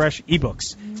Vault Refresh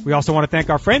ebooks. We also want to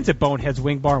thank our friends at Bonehead's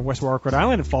Wing Bar in West Warwick, Rhode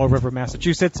Island, and Fall River,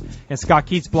 Massachusetts, and Scott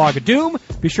Keats' blog of Doom.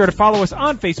 Be sure to follow us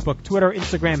on Facebook, Twitter,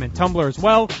 Instagram, and Tumblr as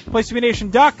well.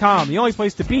 PlaceToBeNation.com, the only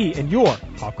place to be in your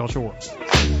pop culture world.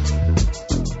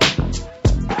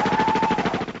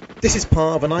 This is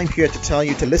Parv, and I'm here to tell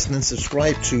you to listen and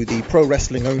subscribe to the Pro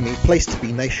Wrestling Only Place to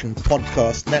Be Nation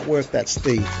podcast network. That's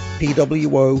the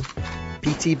PWO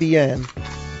PTBN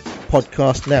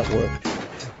podcast network,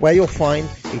 where you'll find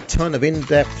a ton of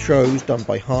in-depth shows done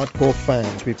by hardcore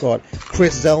fans. We've got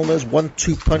Chris Zellner's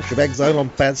 1-2 punch of Exile on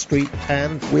Bad Street,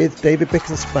 and with David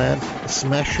Bixenspan, a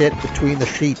smash hit Between the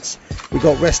Sheets. We've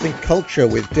got Wrestling Culture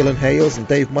with Dylan Hales and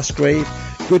Dave Musgrave,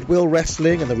 Goodwill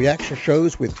Wrestling and the reaction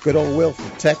shows with Good Old Will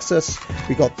from Texas.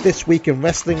 We got This Week in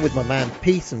Wrestling with my man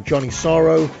Pete and Johnny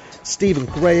Sorrow, Stephen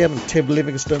Graham and Tim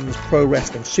Livingston's Pro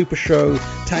Wrestling Super Show,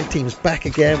 Tag Teams Back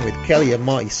Again with Kelly and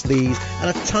Marty Sleaze, and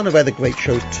a ton of other great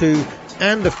shows too.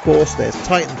 And of course there's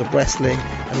Titans of Wrestling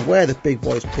and Where the Big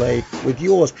Boys Play with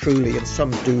yours truly and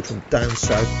some dude from down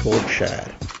south called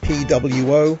Chad.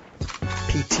 PWO,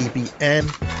 PTBN,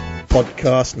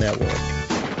 Podcast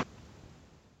Network.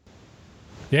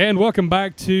 Yeah, and welcome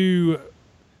back to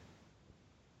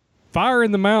Fire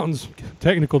in the Mountains.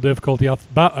 Technical difficulty.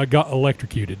 I got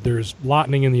electrocuted. There's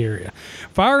lightning in the area.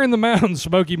 Fire in the Mountains,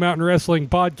 Smoky Mountain Wrestling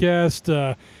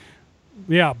Podcast.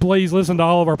 Yeah, please listen to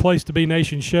all of our Place to Be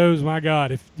Nation shows. My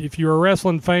God, if you're a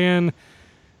wrestling fan,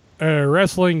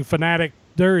 wrestling fanatic,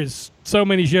 there is so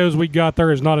many shows we got.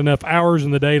 There is not enough hours in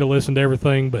the day to listen to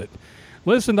everything, but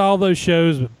listen to all those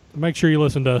shows. But make sure you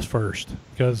listen to us first,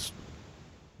 because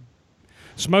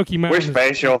Smoky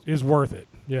Mountain is worth it.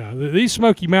 Yeah, these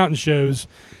Smoky Mountain shows,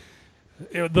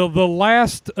 the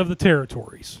last of the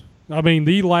territories. I mean,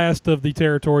 the last of the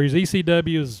territories.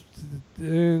 ECW is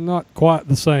not quite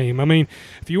the same. I mean,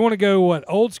 if you want to go what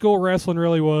old school wrestling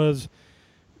really was,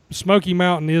 Smoky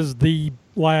Mountain is the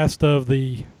last of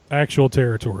the actual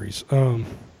territories.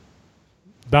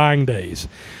 Dying days.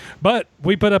 But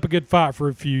we put up a good fight for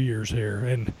a few years here,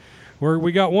 and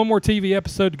we got one more TV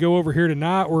episode to go over here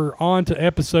tonight. We're on to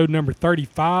episode number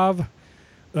 35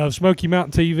 of Smoky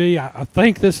Mountain TV. I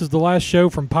think this is the last show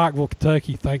from Pikeville,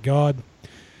 Kentucky, thank God.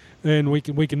 And we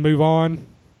can move on.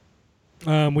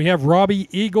 We have Robbie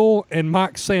Eagle and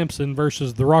Mike Sampson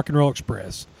versus the Rock and Roll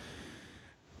Express.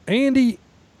 Andy,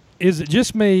 is it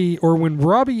just me, or when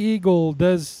Robbie Eagle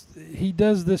does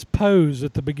this pose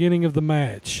at the beginning of the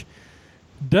match,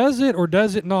 does it or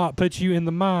does it not put you in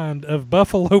the mind of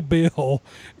Buffalo Bill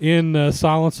in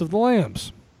Silence of the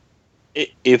Lambs?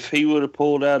 If he would have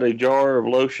pulled out a jar of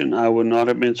lotion, I would not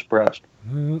have been surprised.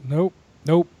 Nope.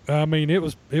 I mean, it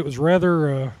was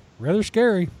rather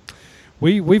scary.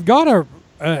 We've got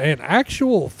an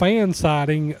actual fan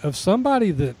sighting of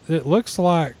somebody that looks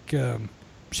like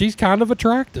she's kind of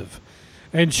attractive,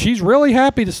 and she's really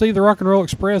happy to see the Rock and Roll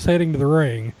Express heading to the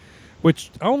ring, which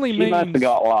only means she must have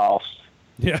got lost.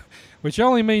 Yeah, which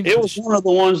only means it was one of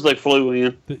the ones they flew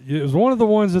in. It was one of the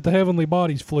ones that the Heavenly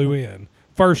Bodies flew in,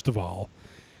 first of all.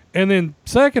 And then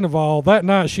second of all, that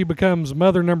night she becomes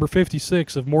mother number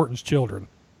 56 of Morton's children.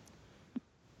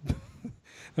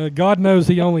 God knows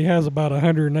he only has about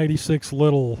 186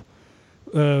 little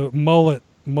blonde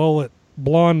mullet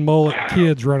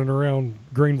kids running around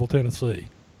Greenville, Tennessee.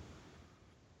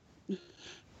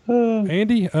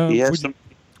 Andy,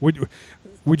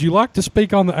 would you like to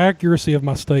speak on the accuracy of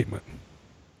my statement?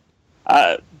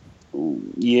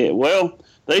 Yeah, well,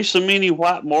 there's so many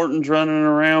white Mortons running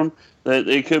around that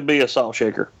it could be a salt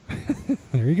shaker.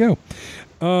 There you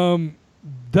go.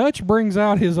 Dutch brings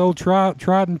out his old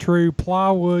tried and true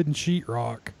plywood and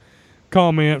sheetrock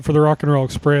comment for the Rock and Roll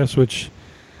Express, which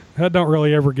that don't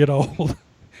really ever get old.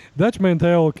 Dutch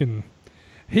Mantell can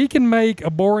make a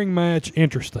boring match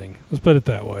interesting. Let's put it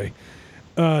that way.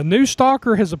 New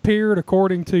stalker has appeared,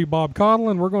 according to Bob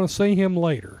Coughlin. We're going to see him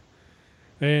later.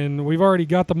 And we've already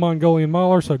got the Mongolian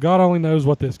Mauler, so God only knows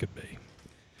what this could be.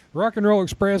 Rock and Roll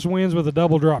Express wins with a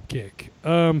double drop kick.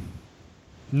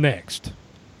 Next.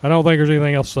 I don't think there's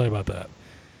anything else to say about that.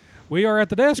 We are at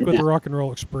the desk with the Rock and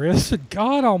Roll Express.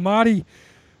 God almighty,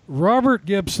 Robert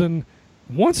Gibson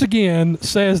once again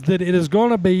says that it is going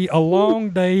to be a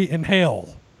long day in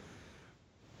hell.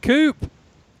 Coop,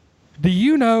 do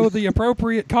you know the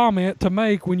appropriate comment to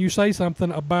make when you say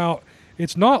something about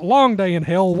it's not long day in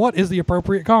hell? What is the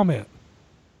appropriate comment?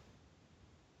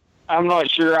 I'm not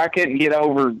sure. I couldn't get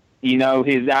over,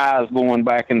 his eyes going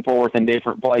back and forth in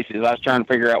different places. I was trying to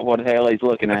figure out what the hell he's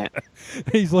looking at.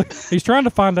 He's trying to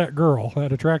find that girl,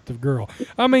 that attractive girl.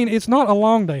 I mean, it's not a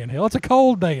long day in hell. It's a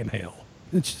cold day in hell.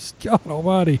 It's just, God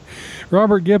almighty.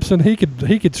 Robert Gibson, he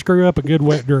could screw up a good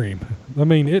wet dream. I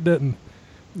mean, it doesn't.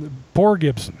 Poor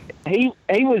Gibson. He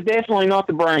was definitely not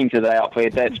the brains of the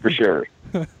outfit, that's for sure.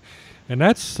 And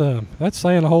that's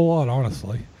saying a whole lot,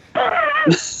 honestly.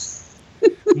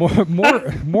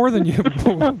 more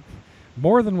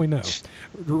than we know.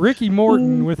 Ricky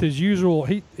Morton, with his usual,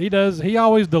 he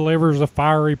always delivers a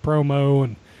fiery promo,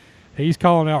 and he's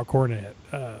calling out Cornette.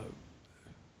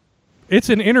 It's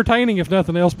an entertaining, if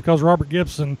nothing else, because Robert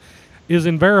Gibson is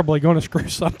invariably going to screw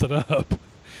something up,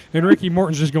 and Ricky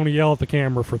Morton's just going to yell at the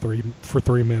camera for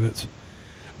 3 minutes.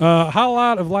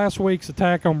 Highlight of last week's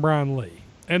attack on Brian Lee,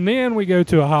 and then we go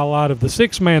to a highlight of the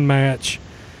 6-man match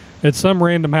at some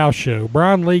random house show.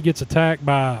 Brian Lee gets attacked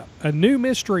by a new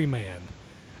mystery man,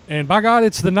 and by God,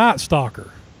 it's the Night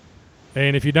Stalker.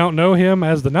 And if you don't know him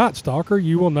as the Night Stalker,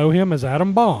 you will know him as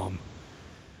Adam Bomb.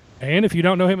 And if you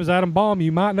don't know him as Adam Bomb,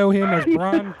 you might know him as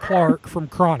Brian Clark from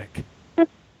Chronic.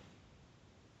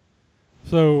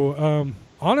 So,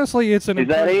 honestly, it's an... Is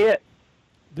that it?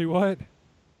 Do what?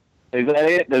 Is that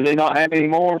it? Does he not have any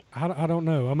more? I don't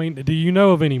know. I mean, do you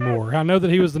know of any more? I know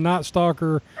that he was the Night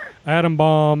Stalker, Adam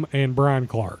Bomb, and Brian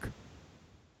Clark.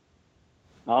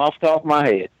 Off the top of my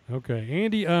head. Okay,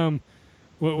 Andy.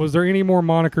 Was there any more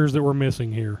monikers that were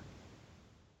missing here?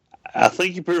 I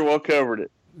think you pretty well covered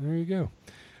it. There you go.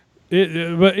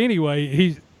 But anyway,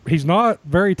 he's not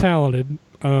very talented,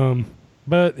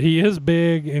 but he is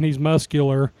big and he's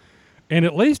muscular, and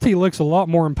at least he looks a lot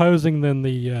more imposing than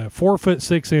the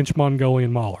 4'6"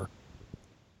 Mongolian Mauler.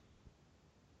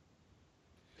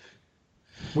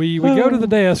 We go to the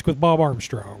desk with Bob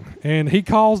Armstrong, and he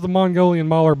calls the Mongolian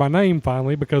Mauler by name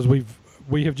finally, because we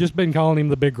have just been calling him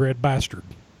the Big Red Bastard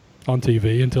on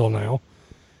TV until now,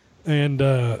 and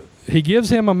he gives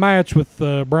him a match with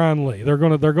Brian Lee. They're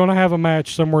gonna have a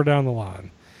match somewhere down the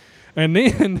line, and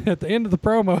then at the end of the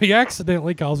promo, he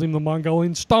accidentally calls him the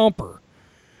Mongolian Stomper,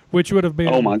 which would have been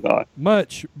oh my God,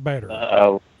 much better.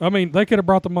 Uh-oh. I mean, they could have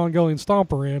brought the Mongolian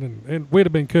Stomper in, and we'd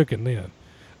have been cooking then.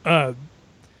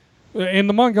 And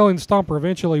the Mongolian Stomper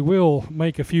eventually will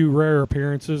make a few rare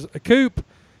appearances. Coop,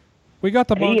 we got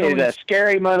the Mongolian. He is a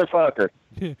scary motherfucker.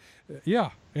 Yeah,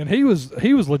 and he was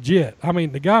legit. I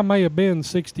mean, the guy may have been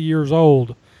 60 years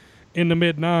old in the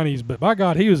mid-90s, but by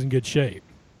God, he was in good shape.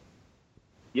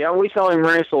 Yeah, we saw him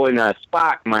wrestle in a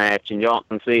spike match in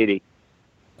Johnson City.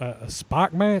 A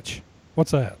spike match?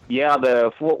 What's that? Yeah,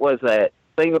 what was that?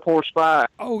 Singapore spike.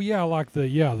 Oh yeah,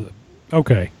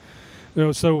 okay.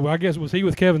 So I guess, was he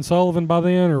with Kevin Sullivan by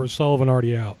then, or was Sullivan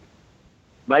already out?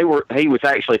 He was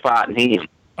actually fighting him.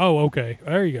 Oh, okay.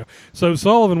 There you go. So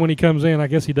Sullivan, when he comes in, I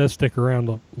guess he does stick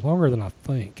around longer than I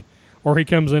think, or he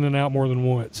comes in and out more than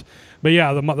once. But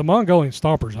yeah, the Mongolian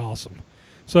Stomper's awesome.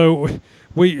 So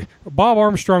Bob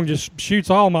Armstrong just shoots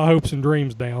all my hopes and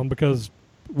dreams down, because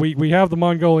we have the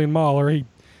Mongolian Mauler.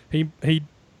 He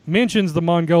mentions the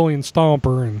Mongolian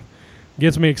Stomper and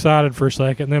gets me excited for a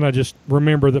second. And then I just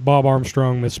remember that Bob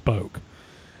Armstrong misspoke.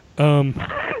 Well,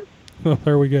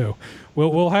 there we go.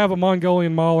 We'll have a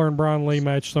Mongolian Mauler and Brian Lee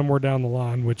match somewhere down the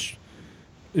line, which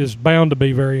is bound to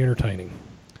be very entertaining.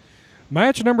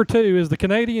 Match number 2 is the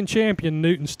Canadian champion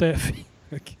Newton Steffi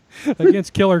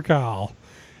against Killer Kyle.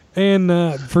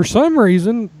 And for some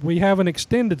reason, we have an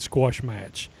extended squash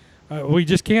match. We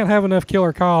just can't have enough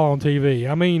Killer Kyle on TV.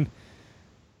 I mean,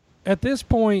 at this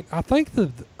point, I think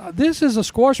that this is a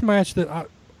squash match that,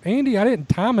 Andy, I didn't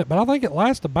time it, but I think it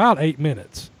lasts about 8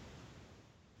 minutes.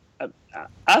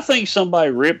 I think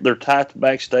somebody ripped their tights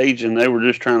backstage and they were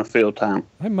just trying to fill time.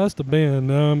 They must have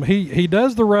been. He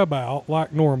does the rub out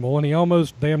like normal, and he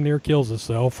almost damn near kills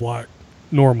himself like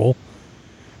normal.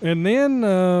 And then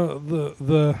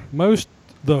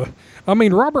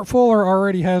Robert Fuller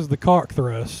already has the cock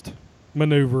thrust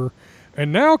maneuver,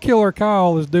 and now Killer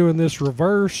Kyle is doing this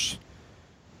reverse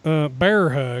bear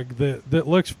hug that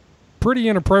looks pretty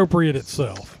inappropriate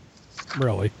itself,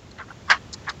 really.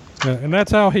 And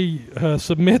that's how he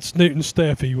submits Newton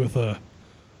Steffi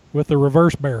with a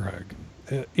reverse bear hug.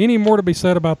 Any more to be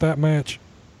said about that match?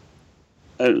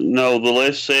 No, the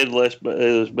less said, less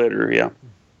is better. Yeah.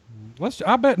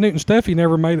 I bet Newton Steffi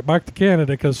never made it back to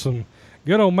Canada, because some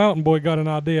good old mountain boy got an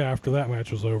idea after that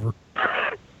match was over.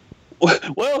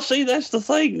 Well, see, that's the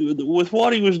thing with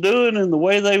what he was doing and the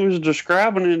way they was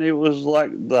describing it. It was like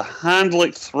the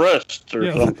Heimlich thrust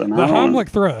or something. The Heimlich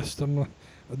thrust.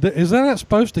 Is that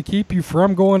supposed to keep you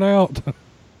from going out?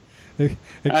 I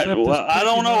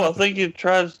don't know. I think it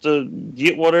tries to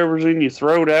get whatever's in your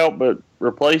throat out, but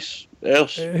replace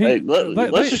else.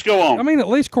 Let's just go on. I mean, at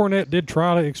least Cornette did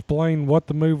try to explain what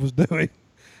the move was doing.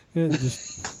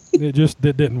 It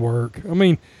didn't work. I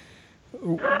mean,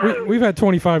 we've had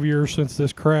 25 years since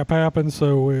this crap happened,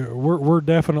 so we're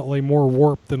definitely more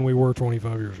warped than we were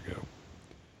 25 years ago.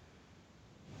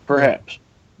 Perhaps.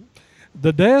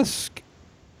 The desk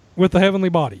with the heavenly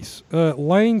bodies.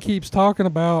 Lane keeps talking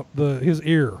about his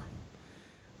ear,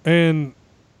 and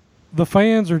the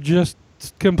fans are just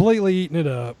completely eating it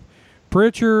up.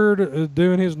 Pritchard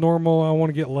doing his normal I want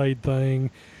to get laid thing,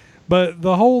 but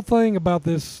the whole thing about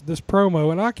this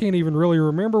promo, and I can't even really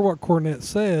remember what Cornette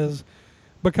says,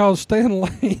 because Stan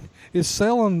Lane is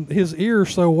selling his ear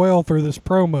so well through this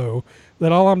promo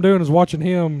that all I'm doing is watching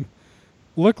him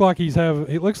look like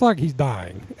it looks like he's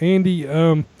dying. Andy,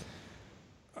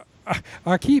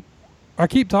 I keep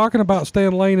talking about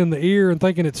Stan Lane in the ear and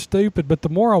thinking it's stupid, but the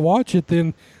more I watch it,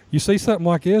 then you see something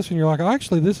like this and you're like,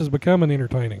 actually, this is becoming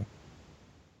entertaining.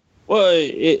 Well,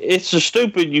 it's so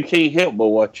stupid you can't help but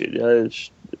watch it. I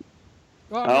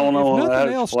don't know how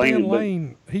to explain Stan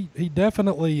Lane, he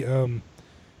definitely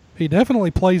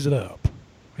plays it up.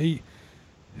 He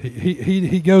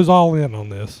goes all in on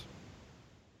this.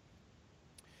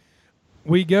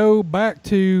 we go back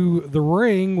to the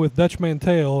ring with Dutch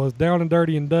Mantell as Down and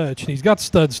Dirty and Dutch, and he's got the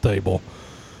stud stable.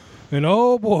 And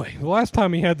oh boy, the last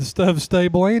time he had the stud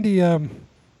stable, Andy,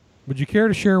 would you care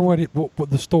to share what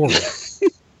the story?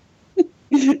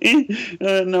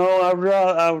 No,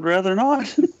 I would rather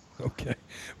not. Okay.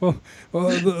 Well,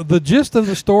 the gist of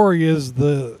the story is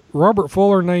the Robert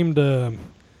Fuller named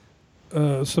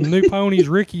some new ponies,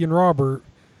 Ricky and Robert,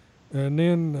 and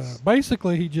then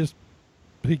basically he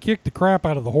kicked the crap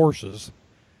out of the horses,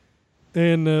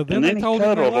 and then they told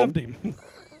him they loved him.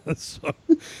 So,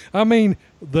 I mean,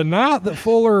 the night that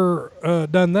Fuller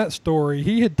done that story,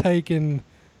 he had taken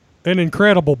an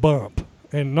incredible bump,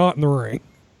 and not in the ring.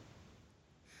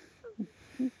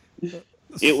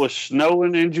 It was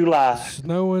snowing in July.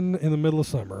 Snowing in the middle of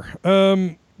summer.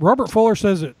 Robert Fuller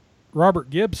says that Robert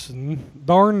Gibson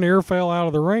darn near fell out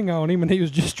of the ring on him, and he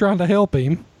was just trying to help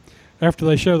him after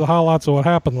they showed the highlights of what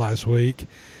happened last week.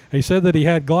 He said that he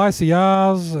had glassy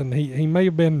eyes, and he may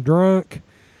have been drunk.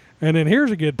 And then here's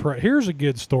a good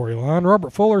storyline.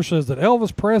 Robert Fuller says that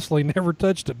Elvis Presley never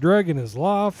touched a drug in his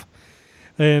life,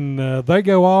 and they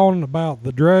go on about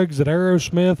the drugs that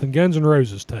Aerosmith and Guns N'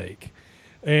 Roses take,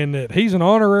 and that he's an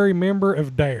honorary member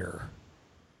of DARE.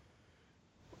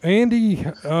 Andy,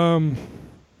 I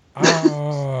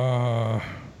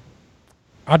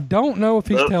don't know if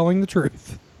he's telling the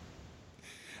truth.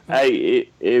 Hey,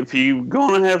 if you're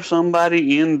going to have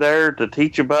somebody in there to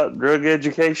teach about drug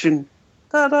education,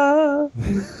 ta-da!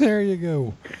 There you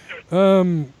go.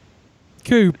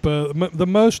 Coop, the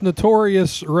most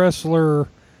notorious wrestler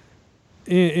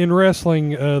in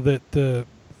wrestling that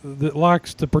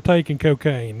likes to partake in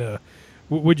cocaine.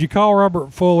 Would you call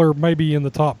Robert Fuller maybe in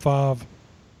the top 5?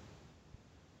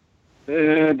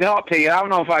 Top 10. I don't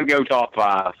know if I'd go top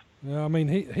 5. I mean,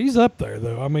 he's up there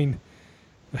though. I mean,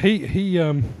 he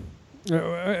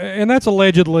and that's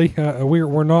allegedly.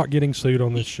 We're not getting sued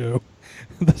on this show.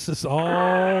 This is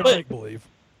all make believe.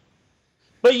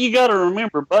 But you got to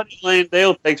remember, Buddy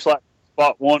Landell takes like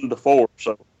spot 1 to 4.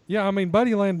 So yeah, I mean,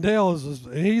 Buddy Landell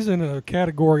he's in a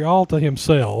category all to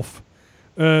himself.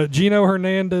 Gino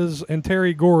Hernandez and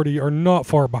Terry Gordy are not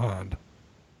far behind.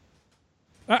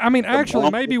 I mean, actually,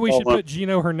 maybe we should put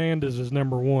Gino Hernandez as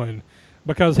number 1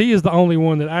 because he is the only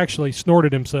one that actually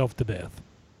snorted himself to death.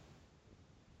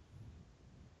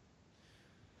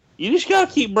 You just got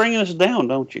to keep bringing us down,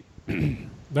 don't you?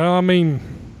 No, I mean,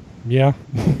 yeah,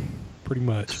 pretty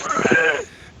much.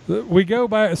 We go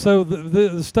back. So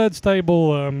the stud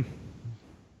stable,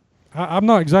 I'm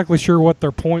not exactly sure what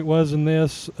their point was in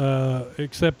this,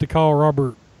 except to call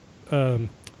Robert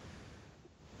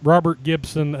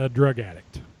Gibson a drug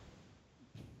addict.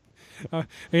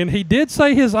 And he did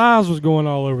say his eyes was going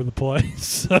all over the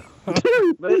place.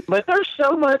 but there's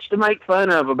so much to make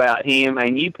fun of about him,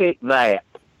 and you picked that.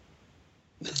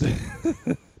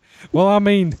 Well, I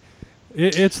mean,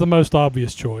 it's the most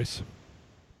obvious choice.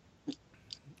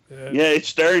 Yeah, it's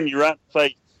staring you right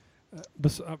in the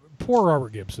face. Poor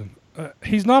Robert Gibson.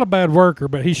 He's not a bad worker,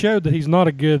 but he showed that he's not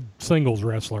a good singles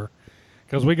wrestler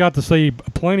because we got to see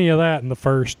plenty of that in the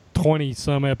first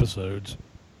 20-some episodes.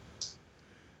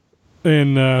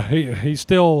 And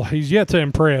he's yet to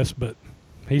impress, but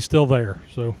he's still there.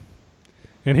 So,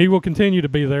 and he will continue to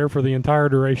be there for the entire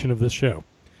duration of this show.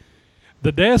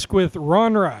 The desk with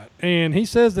Ron Wright, and he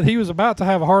says that he was about to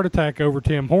have a heart attack over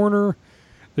Tim Horner,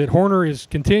 that Horner is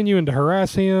continuing to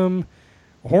harass him.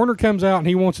 Horner comes out and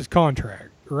he wants his contract.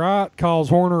 Wright calls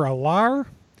Horner a liar,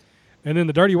 and then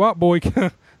the Dirty White Boy,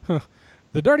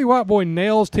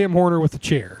 nails Tim Horner with a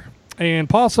chair. And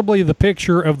possibly the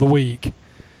picture of the week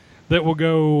that will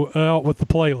go out with the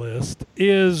playlist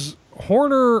is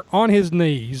Horner on his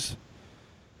knees,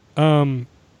 in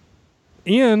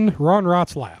Ron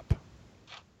Wright's lap.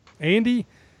 Andy,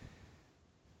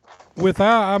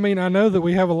 I know that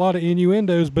we have a lot of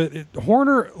innuendos, but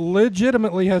Horner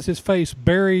legitimately has his face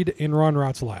buried in Ron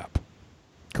Wright's lap.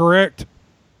 Correct?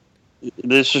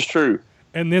 This is true.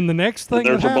 And then the next thing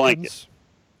that happens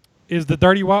is the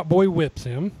Dirty White Boy whips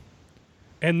him,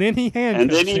 and then he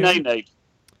handcuffs him. And then he nay-nays.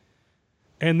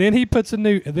 And then he puts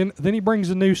then he brings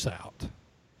a noose out.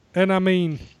 And I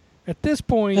mean, at this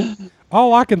point,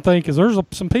 all I can think is there's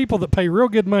some people that pay real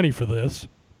good money for this.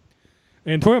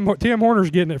 And Tim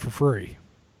Horner's getting it for free.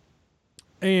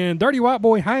 And Dirty White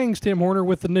Boy hangs Tim Horner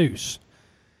with the noose.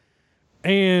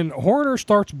 And Horner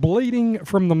starts bleeding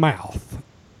from the mouth.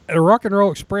 Rock and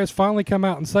Roll Express finally come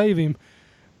out and save him.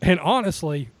 And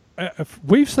honestly,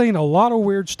 we've seen a lot of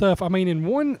weird stuff. I mean,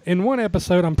 in one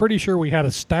episode, I'm pretty sure we had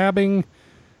a stabbing,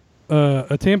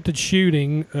 attempted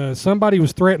shooting. Somebody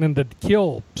was threatening to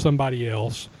kill somebody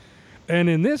else. And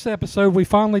in this episode, we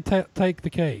finally take the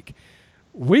cake.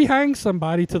 we hang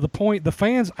somebody to the point the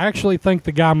fans actually think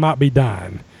the guy might be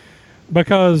dying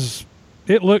because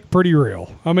it looked pretty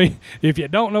real. I mean, if you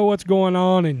don't know what's going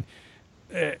on, and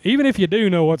even if you do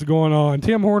know what's going on,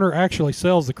 Tim Horner actually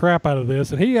sells the crap out of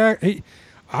this. And he I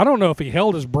don't know if he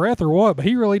held his breath or what, but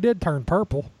he really did turn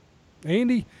purple.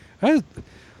 Andy,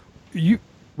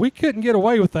 we couldn't get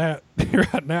away with that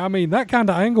right now. I mean, that kind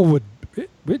of angle would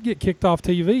get kicked off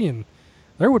TV, and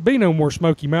there would be no more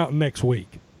Smoky Mountain next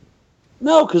week.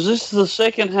 No, because this is the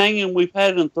second hanging we've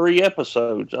had in 3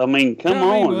 episodes. I mean, come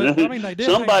on. They did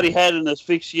Somebody had an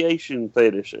asphyxiation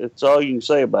fetish. That's all you can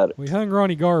say about it. We hung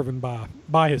Ronnie Garvin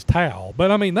by his towel.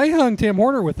 But, I mean, they hung Tim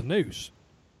Horner with the noose.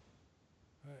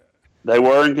 They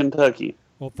were in Kentucky.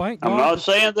 Well, thank God. I'm not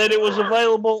saying that it was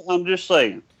available. I'm just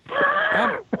saying.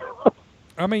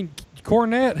 I mean,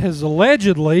 Cornette has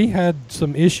allegedly had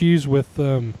some issues with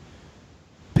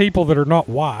people that are not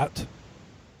white.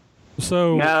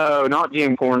 So no, not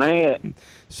Jim Cornette.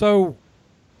 So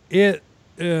it's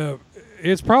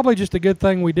probably just a good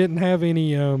thing we didn't have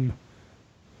any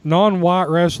non-white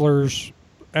wrestlers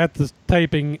at the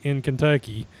taping in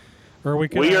Kentucky, or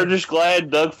we are just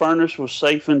glad Doug Furnace was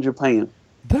safe in Japan.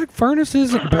 Doug Furnace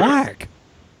isn't black.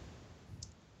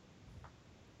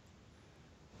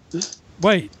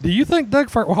 Wait, do you think Doug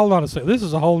Furnace? Well, hold on a second. This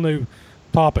is a whole new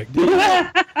topic.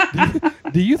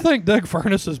 Do you think Doug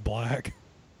Furnace is black?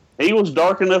 He was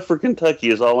dark enough for Kentucky,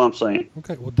 is all I'm saying.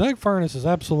 Okay, well, Doug Furnace is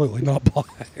absolutely not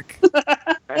black.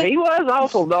 He was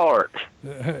awful dark.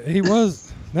 He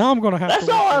was. Now I'm going to have That's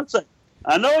to. That's all I'm saying.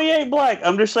 I know he ain't black.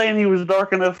 I'm just saying he was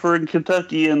dark enough for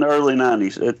Kentucky in the early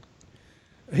 90s.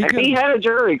 He had a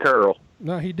jury curl.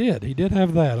 No, he did. He did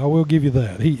have that. I will give you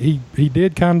that. He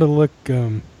did kind of look.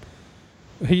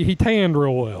 He tanned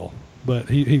real well, but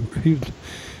he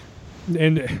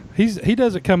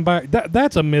doesn't come back.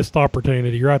 That's a missed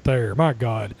opportunity right there. My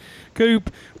God,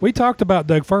 Coop. We talked about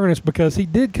Doug Furnace because he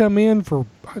did come in for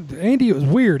Andy. It was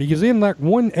weird. He was in like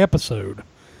one episode.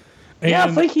 Yeah,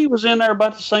 I think he was in there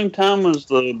about the same time as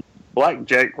the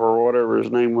Blackjack or whatever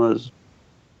his name was.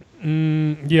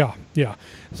 Yeah.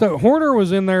 So Horner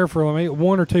was in there for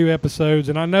 1 or 2 episodes,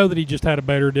 and I know that he just had a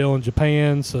better deal in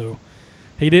Japan, so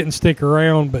he didn't stick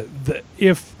around. But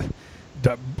if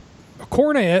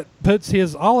Cornette puts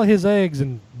all of his eggs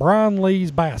in Brian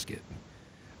Lee's basket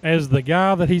as the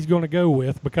guy that he's going to go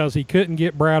with because he couldn't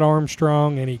get Brad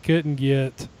Armstrong and he couldn't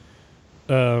get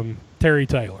Terry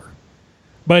Taylor.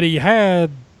 But he had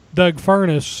Doug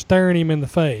Furnace staring him in the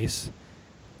face,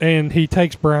 and he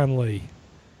takes Brian Lee.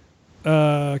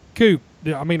 Coop,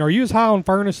 I mean, are you as high on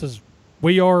Furnace as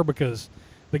we are? Because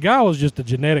the guy was just a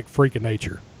genetic freak of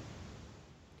nature.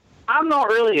 I'm not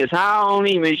really as high on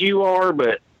him as you are,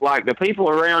 but, like, the people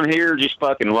around here just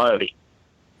fucking love him.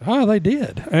 Oh, they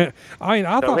did. I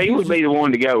thought he would be the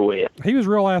one to go with. He was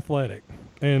real athletic,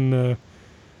 and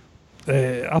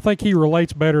I think he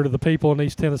relates better to the people in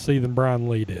East Tennessee than Brian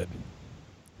Lee did.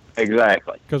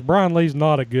 Exactly. Because Brian Lee's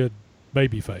not a good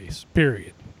babyface,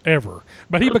 period, ever.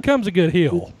 But he becomes a good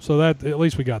heel, so that at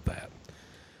least we got that.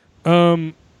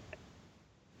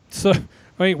 So,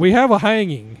 I mean, we have a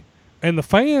hanging, and the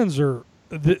fans are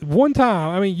one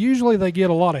time. I mean, usually they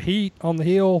get a lot of heat on the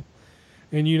hill,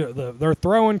 and they're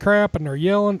throwing crap and they're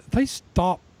yelling. They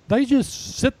stop. They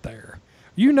just sit there.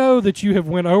 You know that you have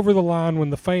went over the line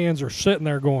when the fans are sitting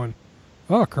there going,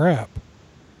 "Oh crap."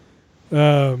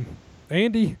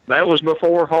 Andy, that was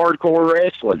before hardcore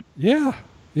wrestling. Yeah.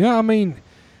 I mean,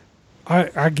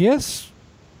 I guess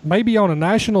maybe on a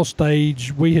national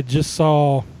stage we had just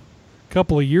saw a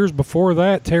couple of years before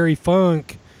that Terry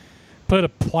Funk put a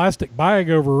plastic bag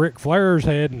over Ric Flair's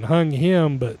head and hung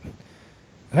him, but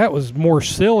that was more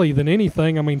silly than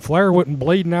anything. I mean, Flair wasn't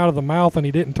bleeding out of the mouth and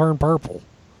he didn't turn purple.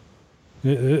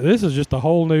 This is just a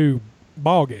whole new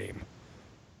ball game.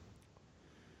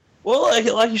 Well,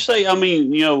 like you say, I mean,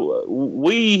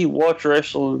 we watch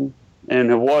wrestling and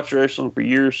have watched wrestling for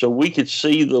years, so we could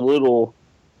see the little,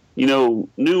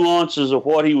 nuances of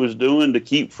what he was doing to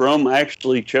keep from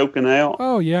actually choking out.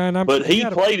 Oh yeah, but he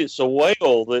played it so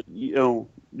well that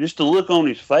just the look on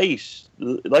his face,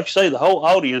 like you say, the whole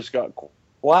audience got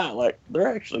quiet, like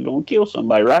they're actually going to kill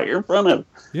somebody right here in front of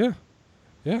them.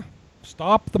 Yeah.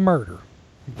 Stop the murder.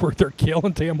 Where they're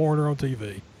killing Tim Horner on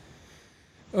TV.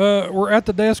 We're at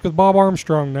the desk with Bob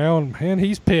Armstrong now, and man,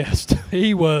 he's pissed.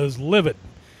 He was livid.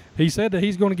 He said that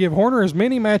he's going to give Horner as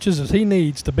many matches as he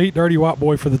needs to beat Dirty White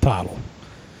Boy for the title.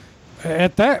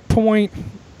 At that point,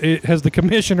 has the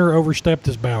commissioner overstepped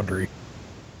his boundary?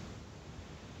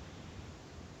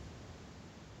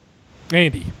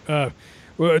 Andy, do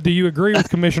you agree with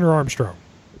Commissioner Armstrong?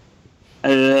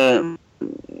 No,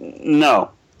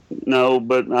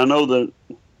 but I know that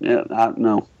Yeah,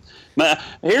 no.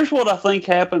 Here's what I think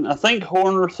happened. I think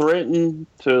Horner threatened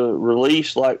to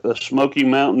release like the Smoky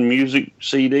Mountain music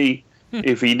CD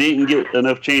if he didn't get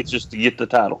enough chances to get the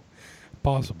title.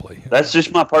 Possibly. That's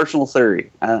just my personal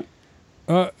theory. I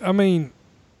mean,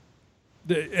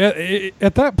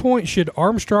 at that point, should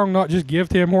Armstrong not just give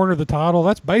Tim Horner the title?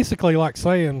 That's basically like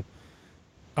saying,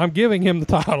 I'm giving him the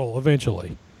title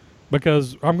eventually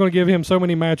because I'm going to give him so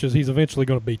many matches, he's eventually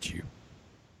going to beat you.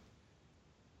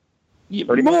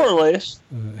 More or less.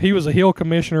 He was a heel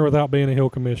commissioner without being a heel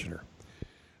commissioner.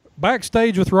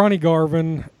 Backstage with Ronnie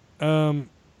Garvin,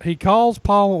 he calls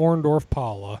Paul Orndorff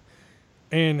Paula,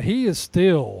 and he is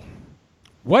still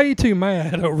way too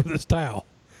mad over this towel.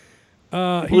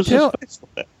 I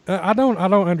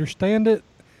don't understand it,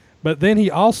 but then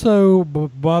he also,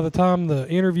 by the time the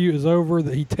interview is over,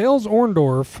 that he tells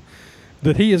Orndorff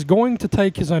that he is going to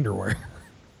take his underwear.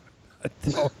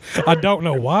 I don't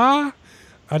know why.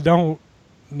 I don't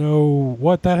know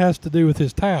what that has to do with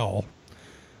his towel,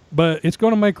 but it's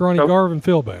going to make Ronnie Garvin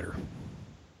feel better.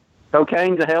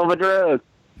 Cocaine's a hell of a drug.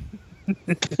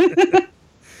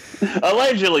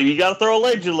 Allegedly. You got to throw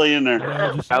allegedly in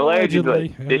there.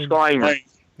 Allegedly. Disclaimer.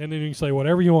 And then you can say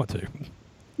whatever you want to.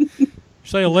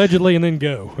 Say allegedly and then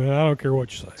go. I don't care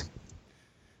what you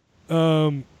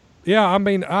say. Yeah, I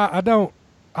mean, I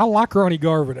like Ronnie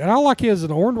Garvin, and I like his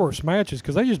and Orndorff's matches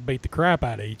because they just beat the crap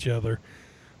out of each other.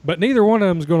 But neither one of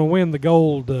them is going to win the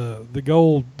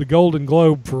Golden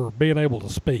Globe for being able to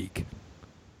speak.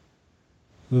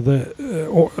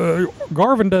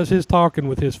 Garvin does his talking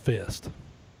with his fist,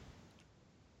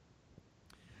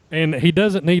 and he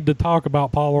doesn't need to talk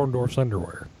about Paul Orndorff's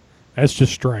underwear. That's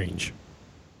just strange.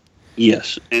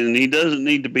 Yes, and he doesn't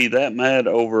need to be that mad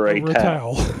over a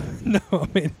towel. No, I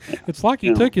mean, it's like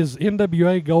he took his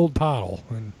NWA gold title.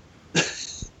 And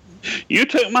you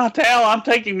took my towel, I'm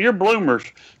taking your bloomers.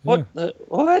 What? Yeah.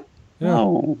 What? Yeah.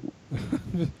 No.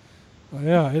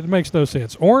 Yeah, it makes no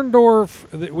sense.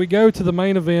 Orndorff, we go to the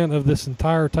main event of this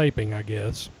entire taping, I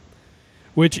guess,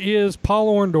 which is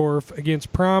Paul Orndorff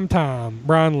against Prime Time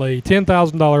Brian Lee,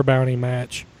 $10,000 bounty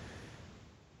match.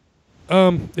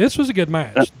 This was a good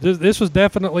match. This was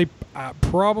definitely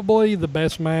probably the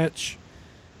best match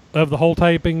of the whole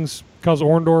tapings because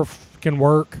Orndorff can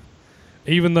work.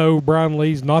 Even though Brian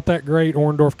Lee's not that great,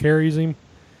 Orndorff carries him.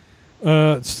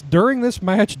 During this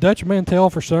match, Dutch Mantell,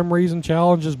 for some reason,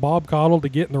 challenges Bob Caudle to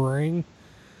get in the ring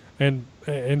and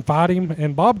fight him.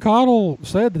 And Bob Caudle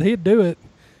said that he'd do it.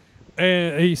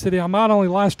 And he said, I might only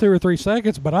last 2 or 3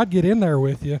 seconds, but I'd get in there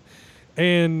with you.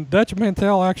 And Dutch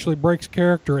Mantell actually breaks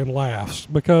character and laughs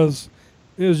because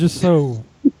it was just so...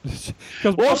 Because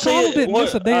Bob Caudle didn't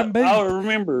miss a damn beat. I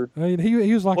remember. I mean,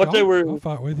 he was like, I'll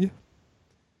fight with you.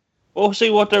 Well, see,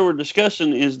 what they were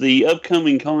discussing is the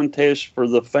upcoming contest for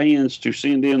the fans to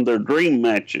send in their dream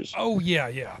matches. Oh,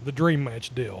 yeah, the dream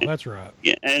match deal. That's right.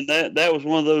 Yeah, and that was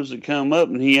one of those that come up,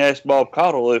 and he asked Bob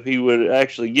Caudle if he would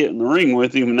actually get in the ring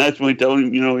with him, and that's when he told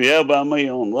him, yeah, by me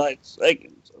on the last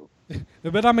second. So.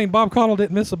 But, I mean, Bob Caudle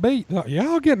didn't miss a beat. Yeah,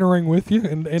 I'll get in the ring with you.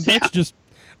 And that's just,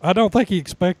 I don't think he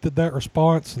expected that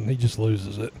response, and he just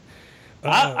loses it.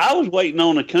 I was waiting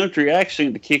on a country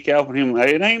accent to kick out on him.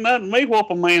 It ain't nothing me whoop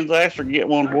a man's ass or get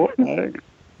one whooped.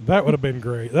 That would have been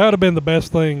great. That would have been the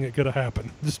best thing that could have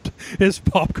happened. Just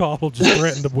Bob Caudle just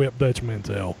threatened to whip Dutch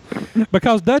Mantell.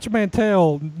 Because Dutch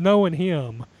Mantell, knowing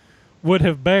him, would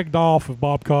have begged off of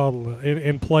Bob Caudle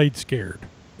and played scared.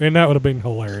 And that would have been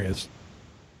hilarious.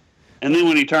 And then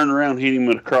when he turned around, hit him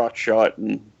with a crotch shot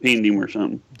and pinned him or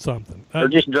something. Or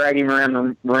just drag him around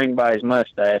the ring by his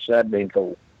mustache. That'd be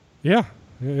cool. Yeah,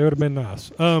 it would have been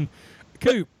nice.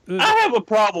 Coop. I have a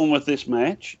problem with this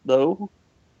match, though.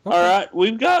 Okay. All right,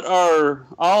 we've got our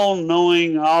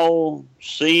all-knowing,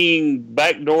 all-seeing,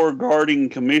 backdoor guarding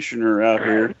commissioner out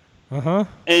here. Uh-huh.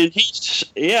 And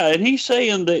he's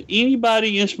saying that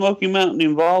anybody in Smoky Mountain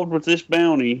involved with this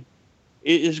bounty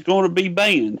is going to be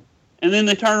banned. And then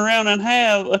they turn around and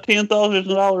have a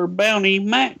 $10,000 bounty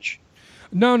match.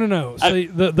 No. See,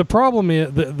 the problem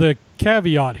is, the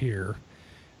caveat here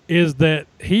is that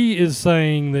he is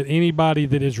saying that anybody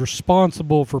that is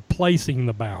responsible for placing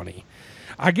the bounty.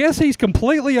 I guess he's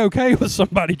completely okay with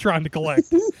somebody trying to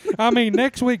collect it. I mean,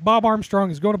 next week, Bob Armstrong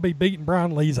is going to be beating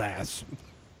Brian Lee's ass.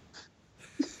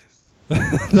 So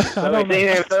it's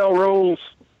NFL rules.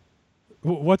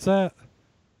 What's that?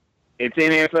 It's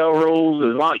NFL rules.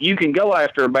 As long you can go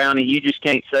after a bounty, you just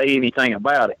can't say anything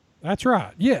about it. That's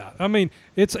right. Yeah. I mean,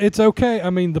 it's okay. I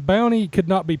mean, the bounty could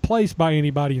not be placed by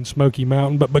anybody in Smoky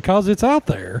Mountain, but because it's out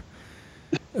there,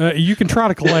 you can try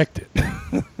to collect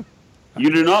it. You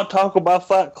do not talk about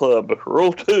Fight Club.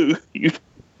 Rule 2.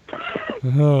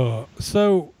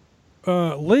 So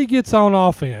Lee gets on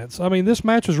offense. I mean, this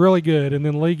match was really good, and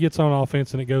then Lee gets on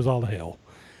offense, and it goes all to hell.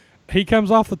 He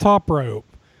comes off the top rope.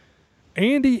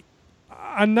 Andy,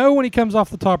 I know when he comes off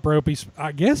the top rope,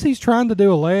 I guess he's trying to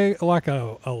do a leg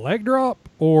drop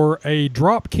or a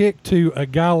drop kick to a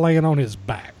guy laying on his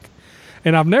back.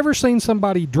 And I've never seen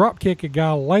somebody drop kick a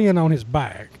guy laying on his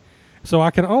back. So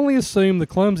I can only assume the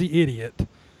clumsy idiot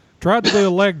tried to do a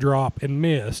leg drop and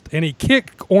missed, and he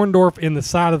kicked Orndorff in the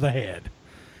side of the head.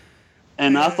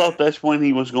 And I thought that's when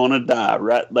he was going to die,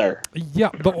 right there. Yeah,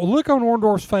 the look on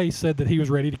Orndorff's face said that he was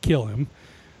ready to kill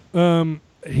him.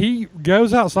 He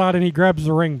goes outside and he grabs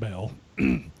the ring bell,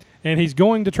 and he's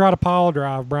going to try to pile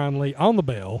drive Brian Lee on the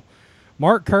bell.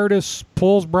 Mark Curtis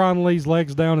pulls Brian Lee's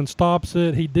legs down and stops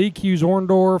it. He DQs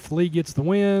Orndorff. Lee gets the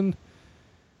win.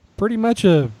 Pretty much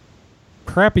a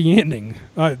crappy ending.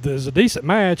 There's a decent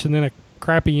match and then a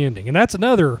crappy ending. And that's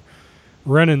another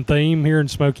running theme here in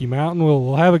Smoky Mountain.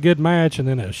 We'll have a good match and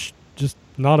then just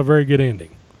not a very good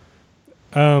ending.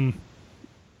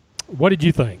 What did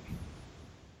you think?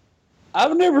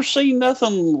 I've never seen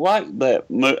nothing like that.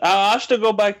 I still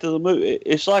go back to the movie.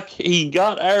 It's like he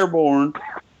got airborne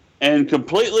and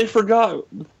completely forgot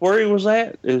where he was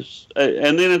at. And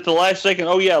then at the last second,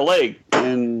 oh yeah, leg.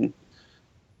 And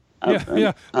throw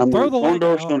the leg.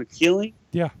 Orndorff's going to kill him.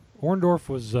 Yeah, Orndorff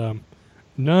was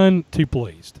none too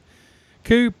pleased.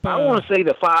 Coop, I want to see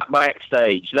the fight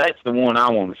backstage. That's the one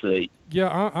I want to see.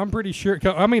 Yeah, I'm pretty sure.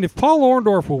 I mean, if Paul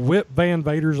Orndorff will whip Van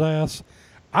Vader's ass,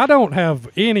 I don't have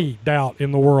any doubt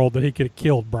in the world that he could have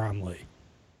killed Brian Lee.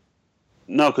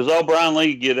 No, because all Brian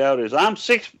Lee could get out is, I'm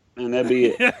 6, and that'd be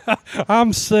it.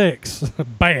 I'm 6.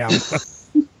 Bam.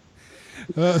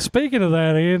 Speaking of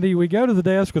that, Andy, we go to the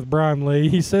desk with Brian Lee.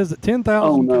 He says that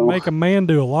 10,000 can make a man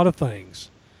do a lot of things.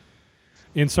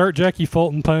 Insert Jackie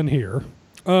Fulton pun here.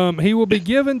 He will be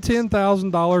given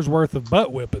 $10,000 worth of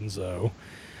butt whippings, though.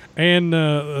 And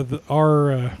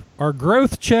our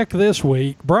growth check this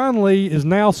week, Brian Lee is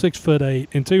now 6'8"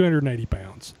 and 280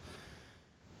 pounds.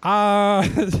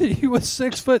 He was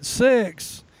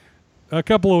 6'6" a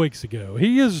couple of weeks ago.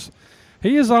 He is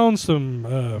on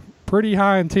some pretty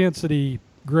high intensity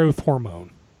growth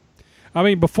hormone. I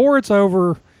mean, before it's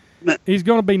over, he's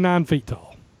going to be 9 feet tall.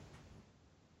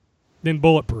 Then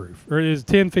bulletproof, or is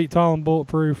 10 feet tall and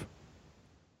bulletproof?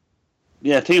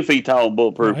 Yeah, 10 feet tall and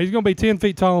bulletproof. He's going to be 10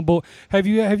 feet tall and bulletproof. Have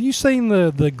you seen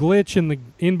the glitch in the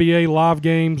NBA live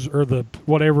games or the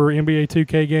whatever NBA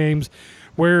 2K games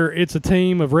where it's a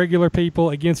team of regular people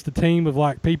against a team of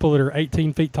like people that are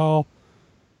 18 feet tall?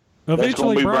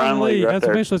 Eventually, Brian Lee. Right,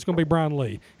 eventually it's going to be Brian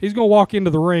Lee. He's going to walk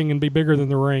into the ring and be bigger than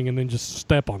the ring, and then just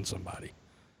step on somebody.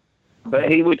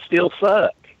 But he would still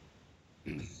suck.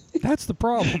 That's the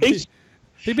problem.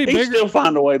 He'd be he'd bigger. Still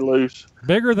find a way to lose.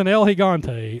 Bigger than El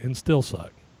Gigante and still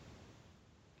suck.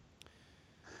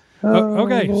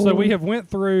 Okay, so we have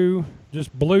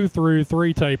blew through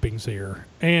 3 tapings here,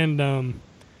 and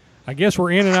I guess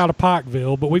we're in and out of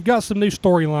Pikeville, but we've got some new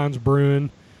storylines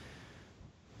brewing.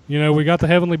 You know, we got the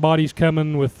Heavenly Bodies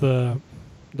coming with the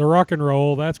rock and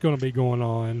roll. That's going to be going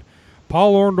on.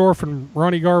 Paul Orndorff and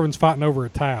Ronnie Garvin's fighting over a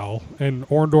towel and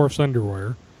Orndorff's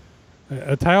underwear.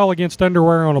 A towel against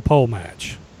underwear on a pole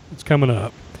match. It's coming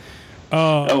up.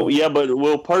 But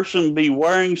will a person be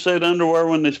wearing said underwear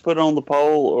when it's put on the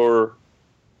pole? Or,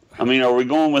 I mean, are we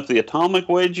going with the atomic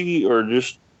wedgie or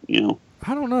just, you know?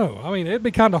 I don't know. I mean, it'd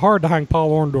be kind of hard to hang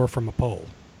Paul Orndorff from a pole.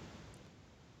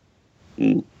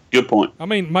 Good point. I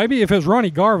mean, maybe if it was Ronnie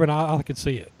Garvin, I could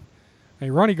see it. I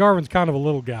mean, Ronnie Garvin's kind of a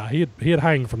little guy. He'd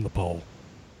hang from the pole.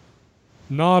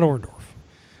 Not Orndorff.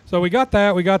 So we got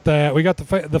that. We got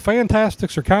the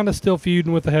Fantastics are kind of still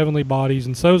feuding with the Heavenly Bodies,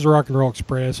 and so is the Rock and Roll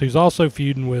Express, who's also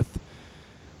feuding with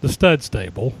the Stud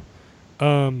Stable.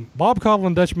 Bob Caudle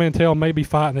and Dutch Mantell may be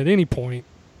fighting at any point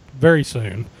very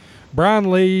soon. Brian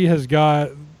Lee has got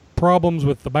problems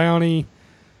with the Bounty,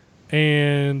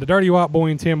 and the Dirty White Boy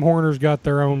and Tim Horner's got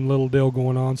their own little deal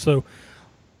going on. So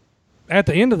at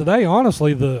the end of the day,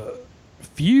 honestly, the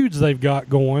feuds they've got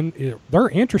going, they're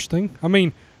interesting. I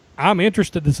mean, I'm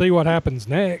interested to see what happens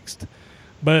next,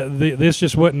 but this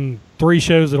just wasn't 3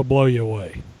 shows that'll blow you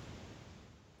away.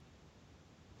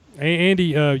 Andy,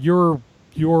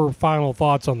 your final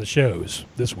thoughts on the shows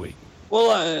this week?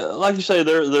 Well, like you say,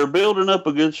 they're building up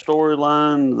a good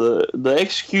storyline. The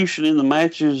execution in the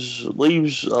matches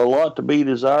leaves a lot to be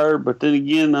desired, but then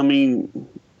again, I mean,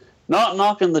 not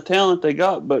knocking the talent they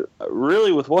got, but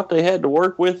really with what they had to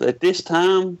work with at this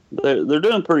time, they're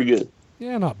doing pretty good.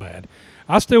 Yeah, not bad.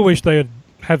 I still wish they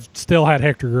have still had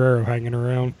Hector Guerrero hanging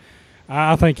around.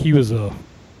 I think he was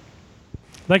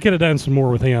they could have done some more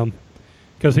with him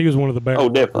because he was one of the better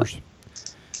definitely. workers.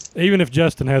 Even if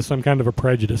Justin has some kind of a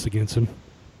prejudice against him.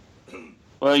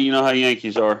 Well, you know how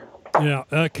Yankees are.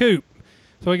 Yeah. Coop.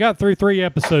 So we got through 3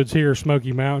 episodes here,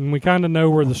 Smoky Mountain. We kind of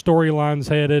know where the storyline's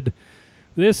headed.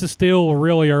 This is still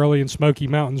really early in Smoky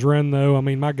Mountain's run, though. I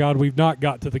mean, my God, we've not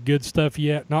got to the good stuff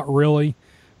yet. Not really.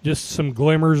 Just some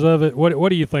glimmers of it. What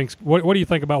do you think? What do you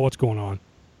think about what's going on?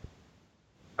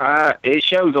 It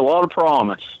shows a lot of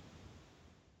promise.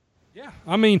 Yeah,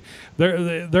 I mean,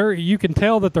 they're you can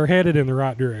tell that they're headed in the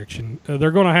right direction.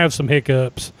 They're going to have some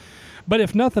hiccups, but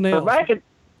if nothing else,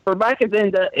 for back in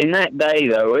that day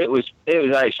though, it was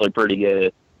actually pretty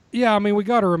good. Yeah, I mean, we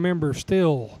got to remember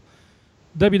still,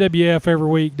 WWF every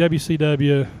week,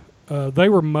 WCW, they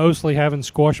were mostly having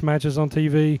squash matches on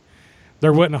TV.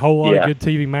 There wasn't a whole lot of good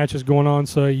TV matches going on,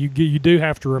 so you do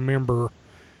have to remember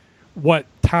what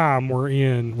time we're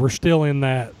in. We're still in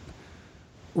that.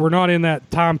 We're not in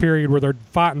that time period where they're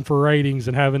fighting for ratings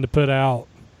and having to put out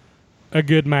a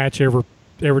good match every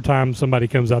time somebody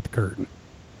comes out the curtain.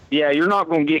 Yeah, you're not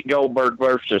going to get Goldberg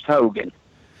versus Hogan.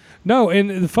 No, and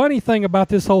the funny thing about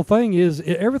this whole thing is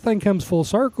everything comes full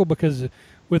circle because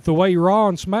with the way Raw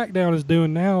and SmackDown is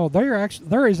doing now,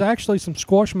 there is actually some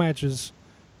squash matches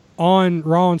on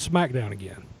Raw and SmackDown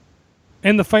again.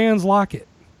 And the fans like it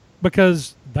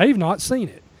because they've not seen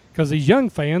it. Because these young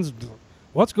fans,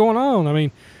 what's going on? I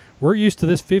mean, we're used to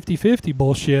this 50-50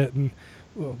 bullshit, and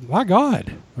my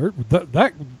God,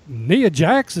 that Nia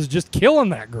Jax is just killing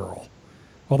that girl.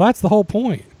 Well, that's the whole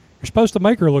point. You're supposed to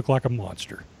make her look like a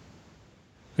monster.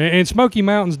 And Smoky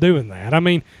Mountain's doing that. I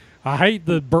mean, I hate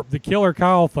the Killer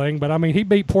Kyle thing, but I mean, he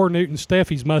beat poor Newton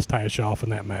Steffi's mustache off in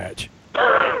that match.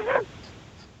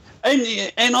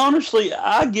 And honestly,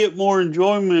 I get more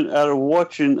enjoyment out of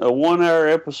watching a 1-hour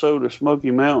episode of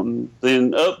Smoky Mountain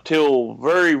than up till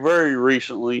very, very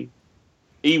recently,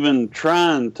 even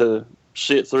trying to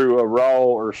sit through a Raw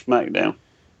or SmackDown.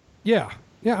 Yeah.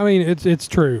 Yeah, I mean, it's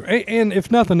true. And if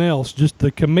nothing else, just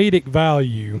the comedic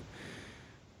value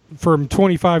from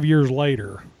 25 years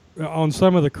later on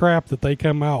some of the crap that they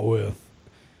come out with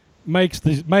makes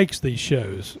these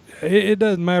shows. It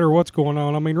doesn't matter what's going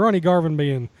on. I mean, Ronnie Garvin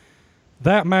being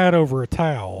that mad over a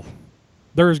towel,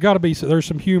 there's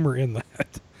some humor in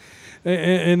that.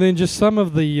 And then just some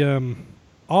of the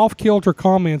off-kilter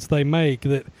comments they make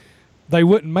that they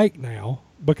wouldn't make now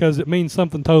because it means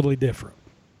something totally different.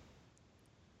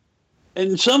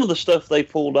 And some of the stuff they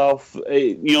pulled off,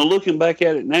 looking back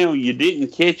at it now, you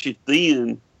didn't catch it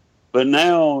then, but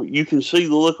now you can see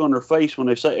the look on their face when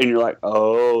they say, and you're like,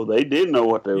 oh, they did know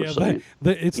what they were saying.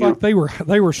 It's like they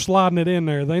were sliding it in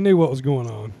there. They knew what was going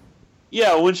on.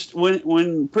 Yeah,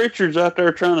 when Pritchard's out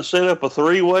there trying to set up a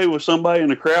 3-way with somebody in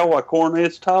the crowd while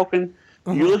Cornette's talking,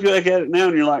 you look back at it now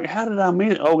and you're like, how did I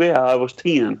miss it? Oh, yeah, I was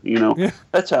 10, Yeah.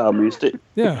 That's how I missed it.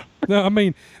 Yeah. No, I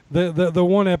mean, the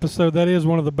one episode, that is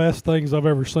one of the best things I've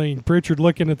ever seen. Pritchard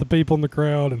looking at the people in the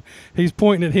crowd, and he's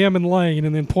pointing at him and Lane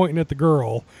and then pointing at the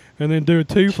girl and then doing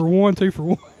 2 for 1, 2 for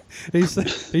 1.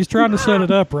 He's trying to set it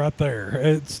up right there.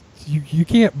 It's you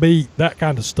can't beat that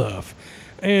kind of stuff.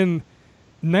 And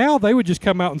now they would just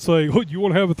come out and say, "Oh, you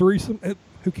want to have a threesome?"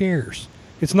 Who cares?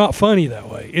 It's not funny that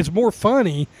way. It's more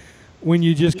funny when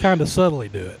you just kind of subtly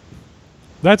do it.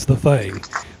 That's the thing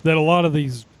that a lot of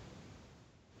these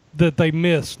that they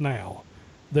miss now.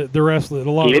 That a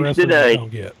lot of the wrestlers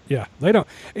don't get. Yeah, they don't.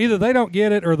 Either they don't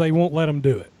get it or they won't let them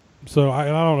do it. So I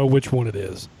don't know which one it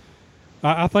is.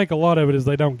 I think a lot of it is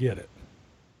they don't get it.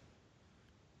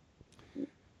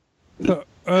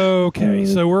 Okay,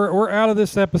 so we're out of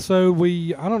this episode.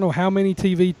 I don't know how many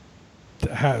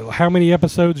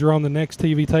episodes are on the next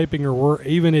TV taping or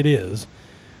even it is,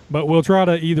 but we'll try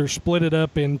to either split it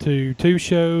up into 2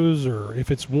 shows, or if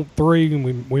it's 3,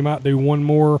 and we might do 1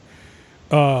 more.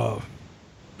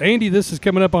 Andy, this is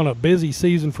coming up on a busy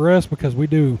season for us because we're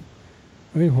doing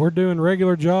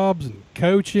regular jobs and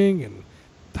coaching and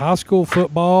high school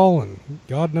football and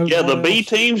God knows. Yeah, the B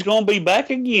team's going to be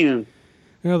back again.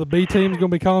 The B team's going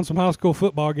to be calling some high school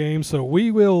football games, so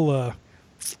we'll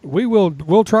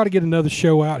try to get another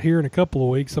show out here in a couple of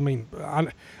weeks. I mean,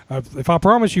 if I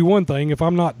promise you one thing, if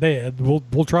I'm not dead,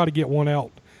 we'll try to get one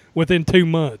out within 2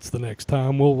 months. The next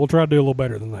time we'll try to do a little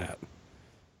better than that.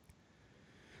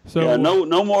 So yeah,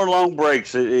 no more long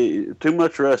breaks. Too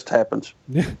much rust happens.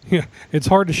 Yeah, it's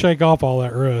hard to shake off all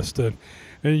that rust, and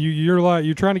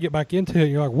you're trying to get back into it.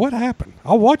 And you're like, what happened?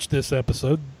 I'll watch this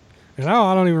episode. And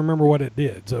I don't even remember what it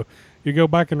did. So you go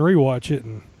back and rewatch it,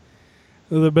 and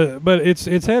but it's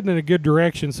heading in a good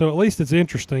direction. So at least it's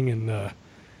interesting, and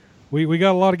we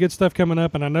got a lot of good stuff coming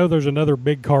up. And I know there's another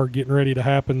big card getting ready to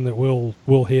happen that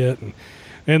we'll hit. And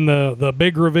And the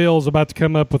big reveal is about to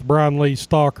come up with Brian Lee's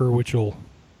Stalker, which will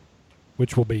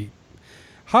be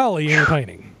highly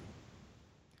entertaining.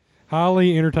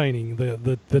 Highly entertaining.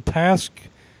 The task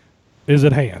is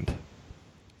at hand.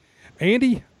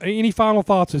 Andy, any final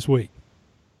thoughts this week?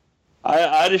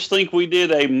 I just think we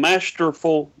did a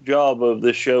masterful job of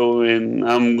this show, and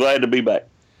I'm glad to be back.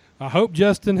 I hope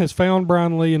Justin has found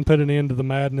Brian Lee and put an end to the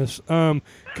madness.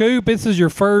 Coop, this is your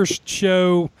first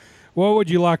show. What would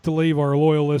you like to leave our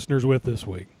loyal listeners with this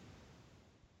week?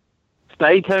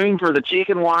 Stay tuned for the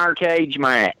chicken wire cage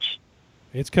match.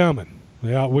 It's coming.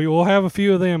 Yeah, we will have a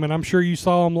few of them, and I'm sure you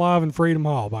saw them live in Freedom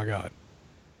Hall, by God.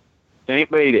 Can't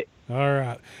beat it.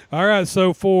 All right.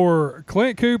 So for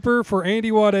Clint Cooper, for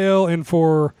Andy Waddell, and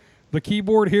for the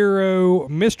keyboard hero,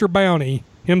 Mr. Bounty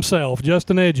himself,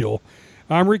 Justin Edgell,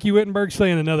 I'm Ricky Wittenberg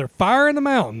saying another Fire in the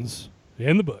Mountains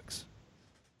in the books.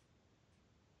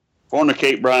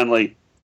 Fornicate Brian Lee.